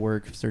supporting the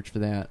work, search for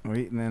that.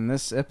 And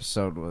this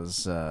episode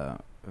was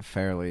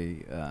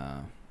fairly,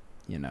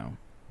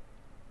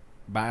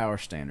 by our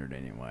standard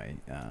anyway,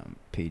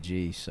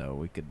 PG, so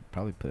we could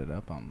probably put it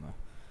up on the...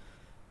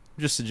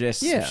 Just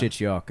suggest Yeah. some shit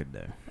y'all could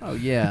do. Oh,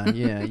 yeah.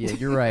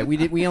 You're right.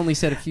 We only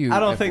said a few. I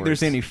don't F think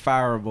words. there's any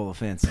fireable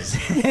offenses,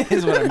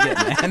 is what I'm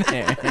getting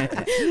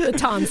at here. The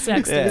Tom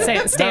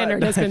Sexton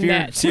standard has been If you're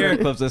met. Sierra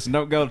Clubs, listen,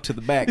 don't go to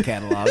the back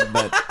catalog,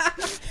 but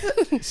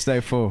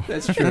stay full.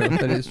 That's true.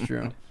 That is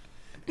true.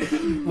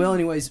 Well,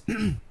 anyways,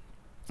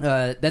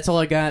 that's all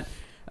I got.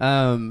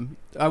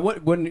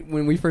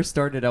 When we first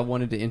started, I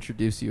wanted to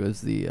introduce you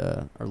as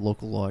our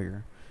local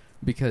lawyer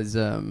because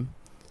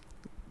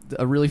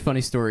a really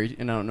funny story,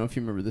 and I don't know if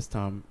you remember this,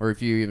 Tom, or if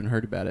you even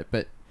heard about it,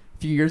 but a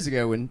few years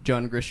ago when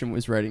John Grisham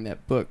was writing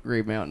that book,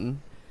 Gray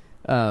Mountain,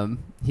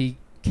 he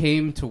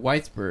came to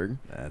Whitesburg.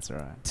 That's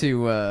right.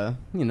 To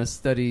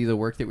study the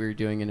work that we were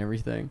doing and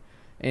everything,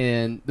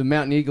 and the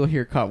Mountain Eagle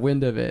here caught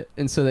wind of it,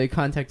 and so they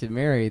contacted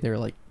Mary. They were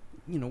like,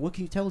 what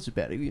can you tell us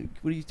about it?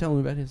 What are you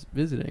telling about his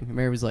visiting? And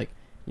Mary was like,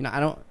 I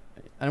don't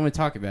want to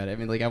talk about it. I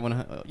mean, like, I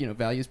want to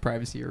value his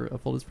privacy or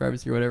uphold his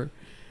privacy or whatever.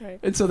 Right.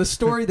 And so the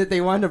story that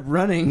they wound up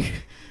running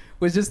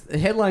was just the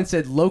headline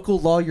said "Local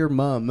Lawyer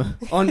Mum"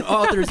 on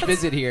author's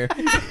visit here.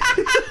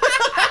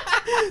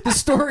 The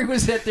story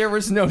was that there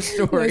was no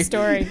story. No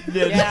story.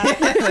 Yeah.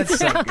 That's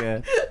so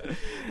good.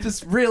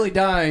 Just really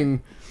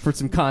dying for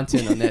some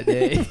content on that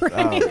day. Oh,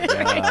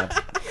 God.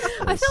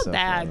 I That's felt so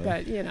bad,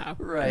 funny. but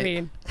Right. I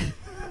mean,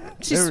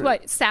 she's There-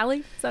 what? Sally?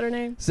 Is that her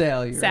name?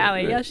 Sally. right,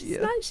 Sally. right, Yeah, she's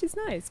nice. She's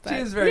nice, but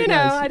is very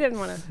nice. I didn't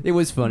want to. It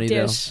was funny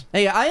Dish. though.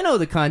 Hey, I know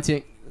the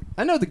content.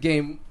 I know the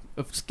game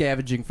of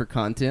scavenging for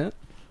content.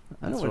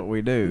 I know That's what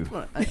we do.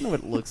 I know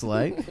what it looks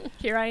like.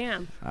 Here I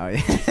am. Oh,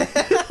 yeah.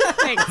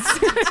 Thanks.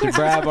 To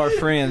bribe our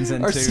friends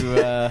into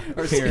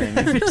appearing.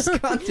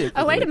 Content.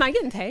 Oh, wait, am I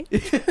getting paid?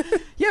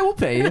 Yeah, we'll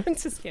pay you. I'm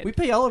just kidding. We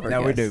pay all of our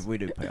No, guests. we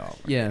do pay all.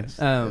 Of our Yeah, guests,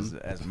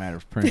 as a matter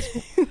of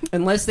principle.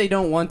 Unless they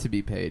don't want to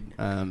be paid.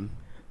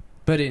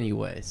 But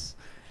anyways.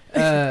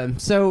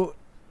 So,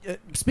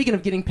 speaking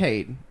of getting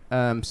paid,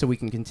 so we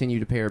can continue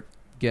to pay our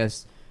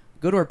guests,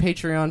 go to our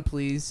Patreon,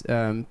 please.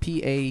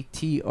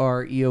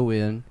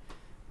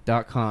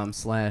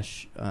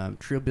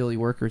 patreon.com/Trillbilly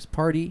Workers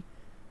Party.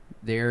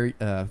 There,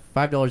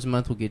 $5 a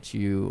month will get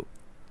you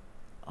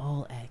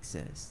all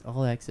access you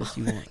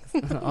want.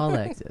 All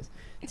access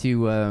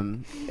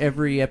to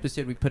every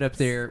episode we put up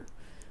there.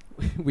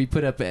 We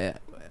put up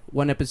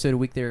one episode a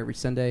week there every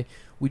Sunday.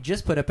 We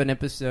just put up an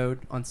episode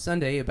on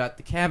Sunday about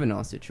the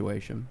Kavanaugh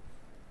situation,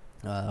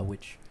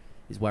 which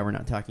is why we're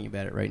not talking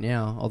about it right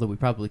now, although we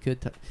probably could.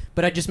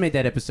 But I just made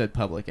that episode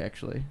public,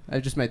 actually.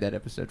 I just made that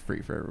episode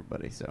free for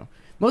everybody. So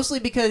mostly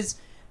because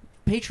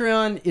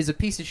Patreon is a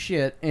piece of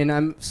shit, and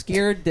I'm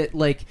scared that,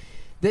 like,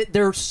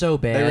 they're so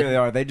bad. They really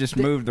are. They just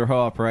moved their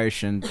whole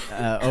operation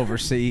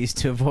overseas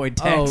to avoid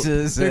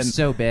taxes. They're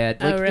so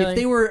bad. Like,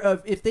 really?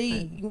 if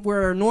they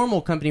were a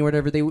normal company or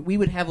whatever, we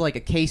would have like a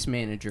case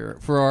manager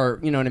for our,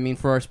 you know what I mean,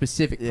 for our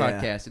specific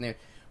podcast. And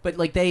but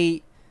like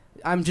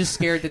I'm just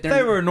scared that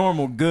they were a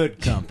normal good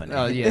company.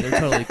 Oh yeah,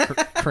 they're totally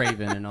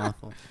craven and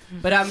awful.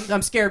 But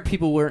I'm scared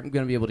people weren't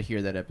going to be able to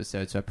hear that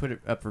episode, so I put it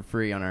up for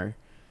free on our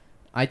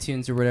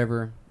iTunes or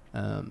whatever.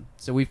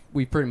 So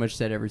we pretty much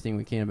said everything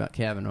we can about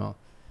Kavanaugh.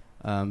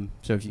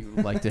 So if you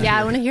would like to, Yeah,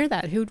 I want to hear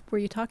that. Who were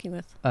you talking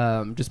with?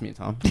 Just me and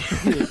Tom,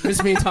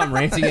 just me and Tom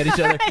ranting at each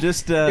other.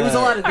 Just it was a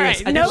lot of all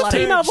this. right, no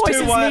female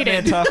voices two white needed.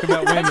 men talk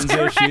about women's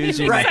issues.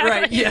 You know.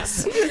 Right,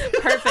 yes.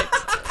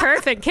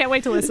 Perfect. Can't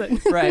wait to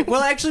listen. Right. Well,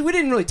 actually, we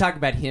didn't really talk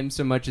about him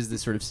so much as the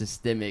sort of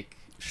systemic,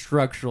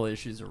 structural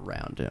issues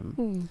around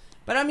him.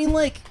 But I mean,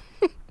 like,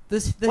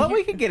 this. Well,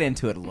 we could get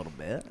into it a little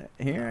bit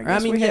here. I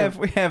mean, we have a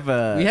we have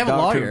a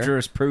doctor lawyer. of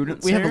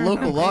jurisprudence. We have a here.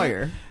 local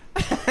lawyer.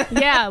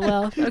 Yeah,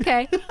 well,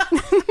 okay.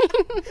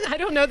 I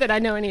don't know that I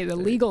know any of the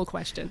legal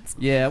questions.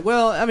 Yeah.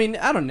 Well, I mean,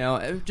 I don't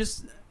know.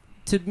 Just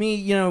to me,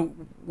 you know,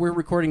 we're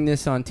recording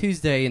this on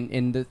Tuesday,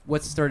 and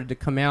what started to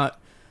come out,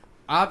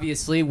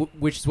 obviously,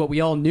 which is what we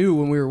all knew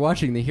when we were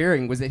watching the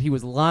hearing, was that he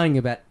was lying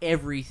about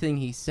everything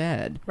he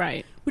said.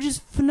 Right. Which is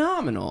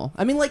phenomenal.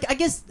 I mean, like, I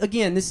guess,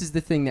 again, this is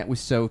the thing that was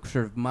so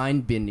sort of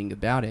mind-bending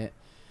about it,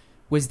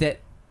 was that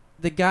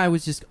the guy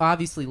was just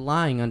obviously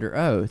lying under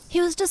oath. He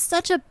was just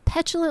such a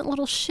petulant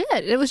little shit.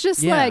 It was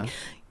just Yeah. like,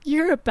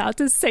 you're about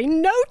to say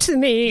no to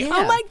me. Yeah.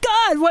 Oh my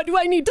God, what do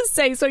I need to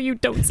say so you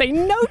don't say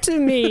no to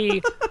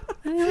me?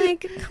 I'm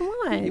like, come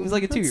on. He was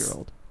like a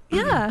 2-year-old.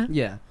 Yeah.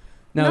 Yeah.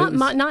 No,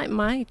 Not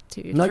my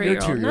 2-3-year-old. not your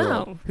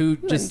 2-year-old. No. Who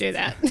Wouldn't just do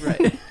that.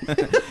 Right.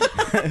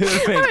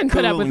 I wouldn't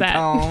put up with that.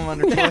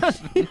 Under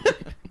question.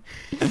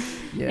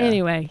 Yeah.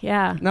 Anyway,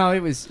 yeah. No, it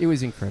was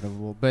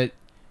incredible. But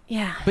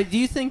Yeah. do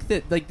you think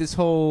that, like, this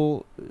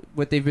whole,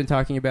 what they've been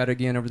talking about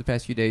again over the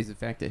past few days, the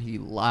fact that he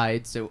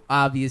lied so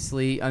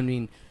obviously, I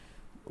mean,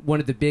 one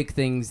of the big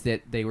things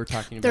that they were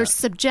talking about. There's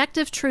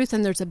subjective truth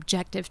and there's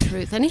objective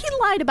truth. And he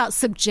lied about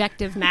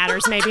subjective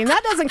matters, maybe, and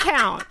that doesn't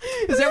count.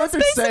 Is that what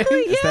they're saying?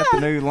 Basically, Is that yeah.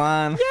 the new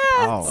line?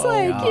 Yeah, it's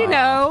like, you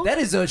know. That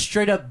is a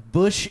straight up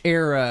Bush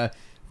era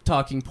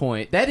talking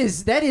point. That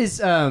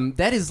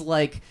is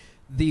like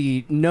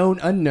the known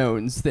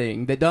unknowns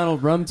thing that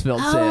Donald Rumsfeld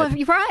Oh, said.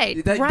 you're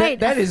right. Right.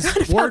 That I is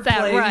forgot about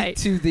that, wordplay right.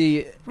 to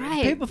the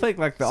Right. People think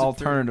like the So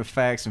alternative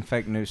facts and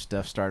fake news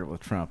stuff started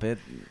with Trump. It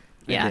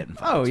Yeah. didn't.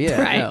 Oh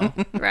yeah, Right.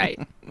 no. Right.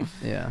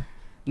 Yeah.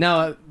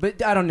 No,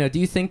 but I don't know. Do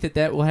you think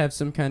that will have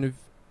some kind of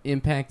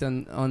impact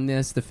on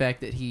this? The fact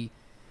that he,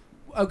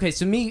 okay,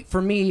 so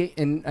for me,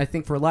 and I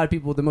think for a lot of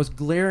people, the most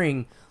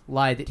glaring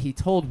lie that he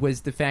told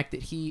was the fact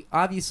that he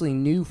obviously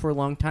knew for a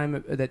long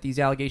time that these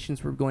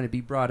allegations were going to be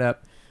brought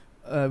up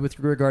with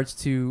regards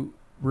to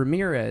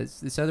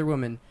Ramirez, this other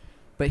woman,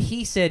 but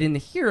he said in the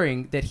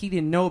hearing that he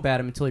didn't know about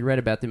them until he read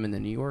about them in the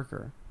New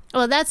Yorker.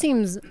 Well, that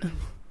seems,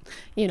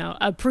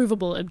 a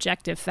provable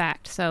objective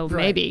fact. So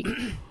Right. maybe.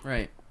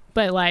 Right.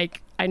 But,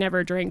 like, I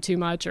never drink too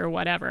much or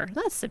whatever.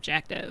 That's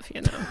subjective,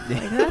 Like,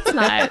 that's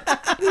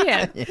not, you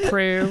can't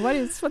prove.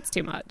 What's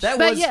too much? That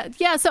but was-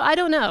 yeah, so I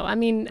don't know. I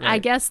mean, I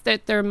Right. guess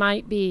that there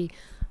might be,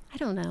 I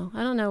don't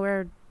know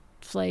where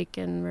Flake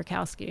and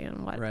Murkowski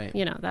and what, Right.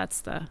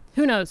 that's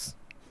who knows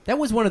That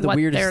was one of the what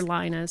weirdest. their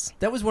line is.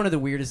 That was one of the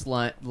weirdest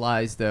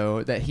lies,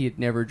 though, that he had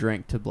never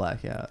drank to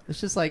blackout. It's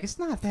just like, it's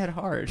not that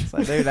hard. It's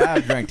like, dude, I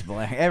drank to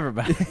black.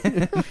 Everybody.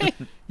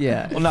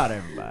 Yeah. Well, not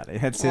everybody.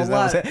 That's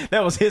Well, his.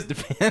 That was his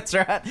defense,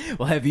 right?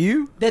 Well, have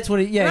you? That's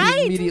what he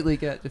Right? immediately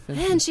got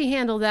defensive. And she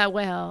handled that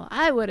well.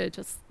 I would have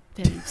just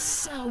been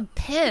so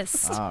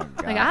pissed. Oh, God.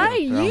 Like, They'd have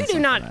thrown you do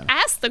not something at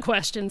him. ask the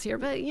questions here,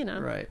 but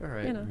Right,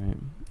 right, You know. right.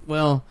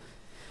 Well,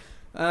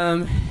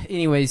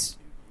 anyways,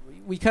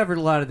 we covered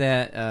a lot of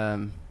that,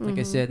 like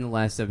I said in the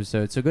last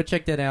episode. So go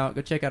check that out.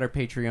 Go check out our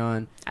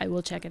Patreon. I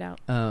will check it out.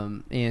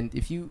 And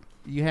if you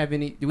you have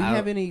any? Do we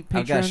have any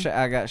I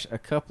Patreon? got a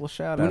couple of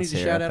shout Do we outs need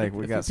to here. shout I out think a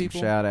we few got some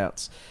people? shout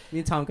outs. Me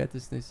and Tom got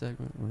this new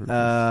segment. We're just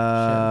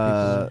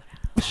shouting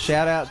people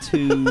Shout out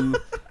to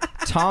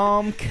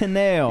Tom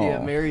Cannell. out. Yeah,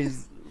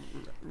 Mary's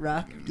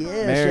rock.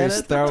 Yeah, Mary's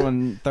shout out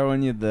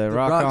throwing you the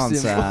rock rock on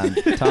sign,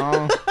 symbol.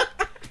 Tom.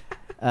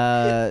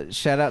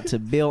 Shout out to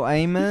Bill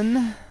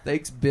Amon.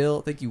 Thanks,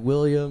 Bill. Thank you,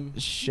 William.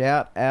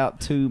 Shout out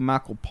to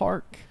Michael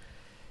Park.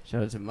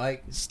 Shout out to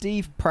Mike.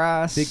 Steve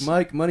Price. Big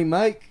Mike, Money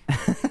Mike.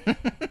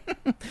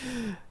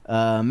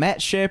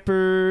 Matt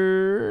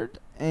Shepard.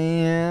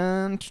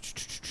 And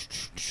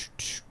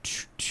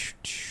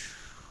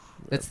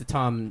That's the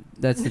Tom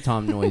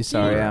noise.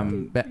 sorry, Yeah.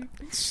 I'm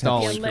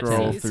stalling Yeah,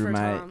 scroll ellipses through for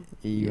my Tom.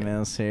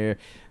 emails here.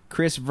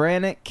 Chris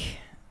Brannick.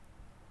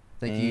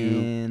 Thank you,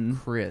 And-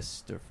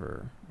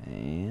 Christopher.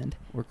 And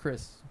Or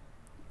Chris.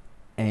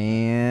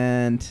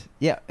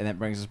 yeah, and that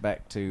brings us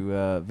back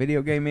to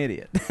Video Game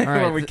Idiot, All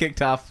right, where we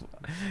kicked off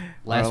our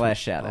last week-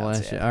 shout our outs.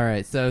 last shout- All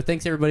right, so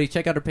thanks everybody.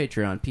 Check out our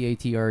Patreon,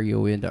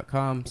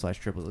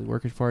 patreon.com/Triple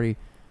Workers Party.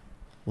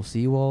 We'll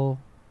see you all.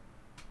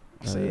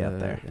 See you out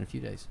there in a few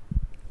days.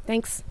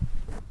 Thanks.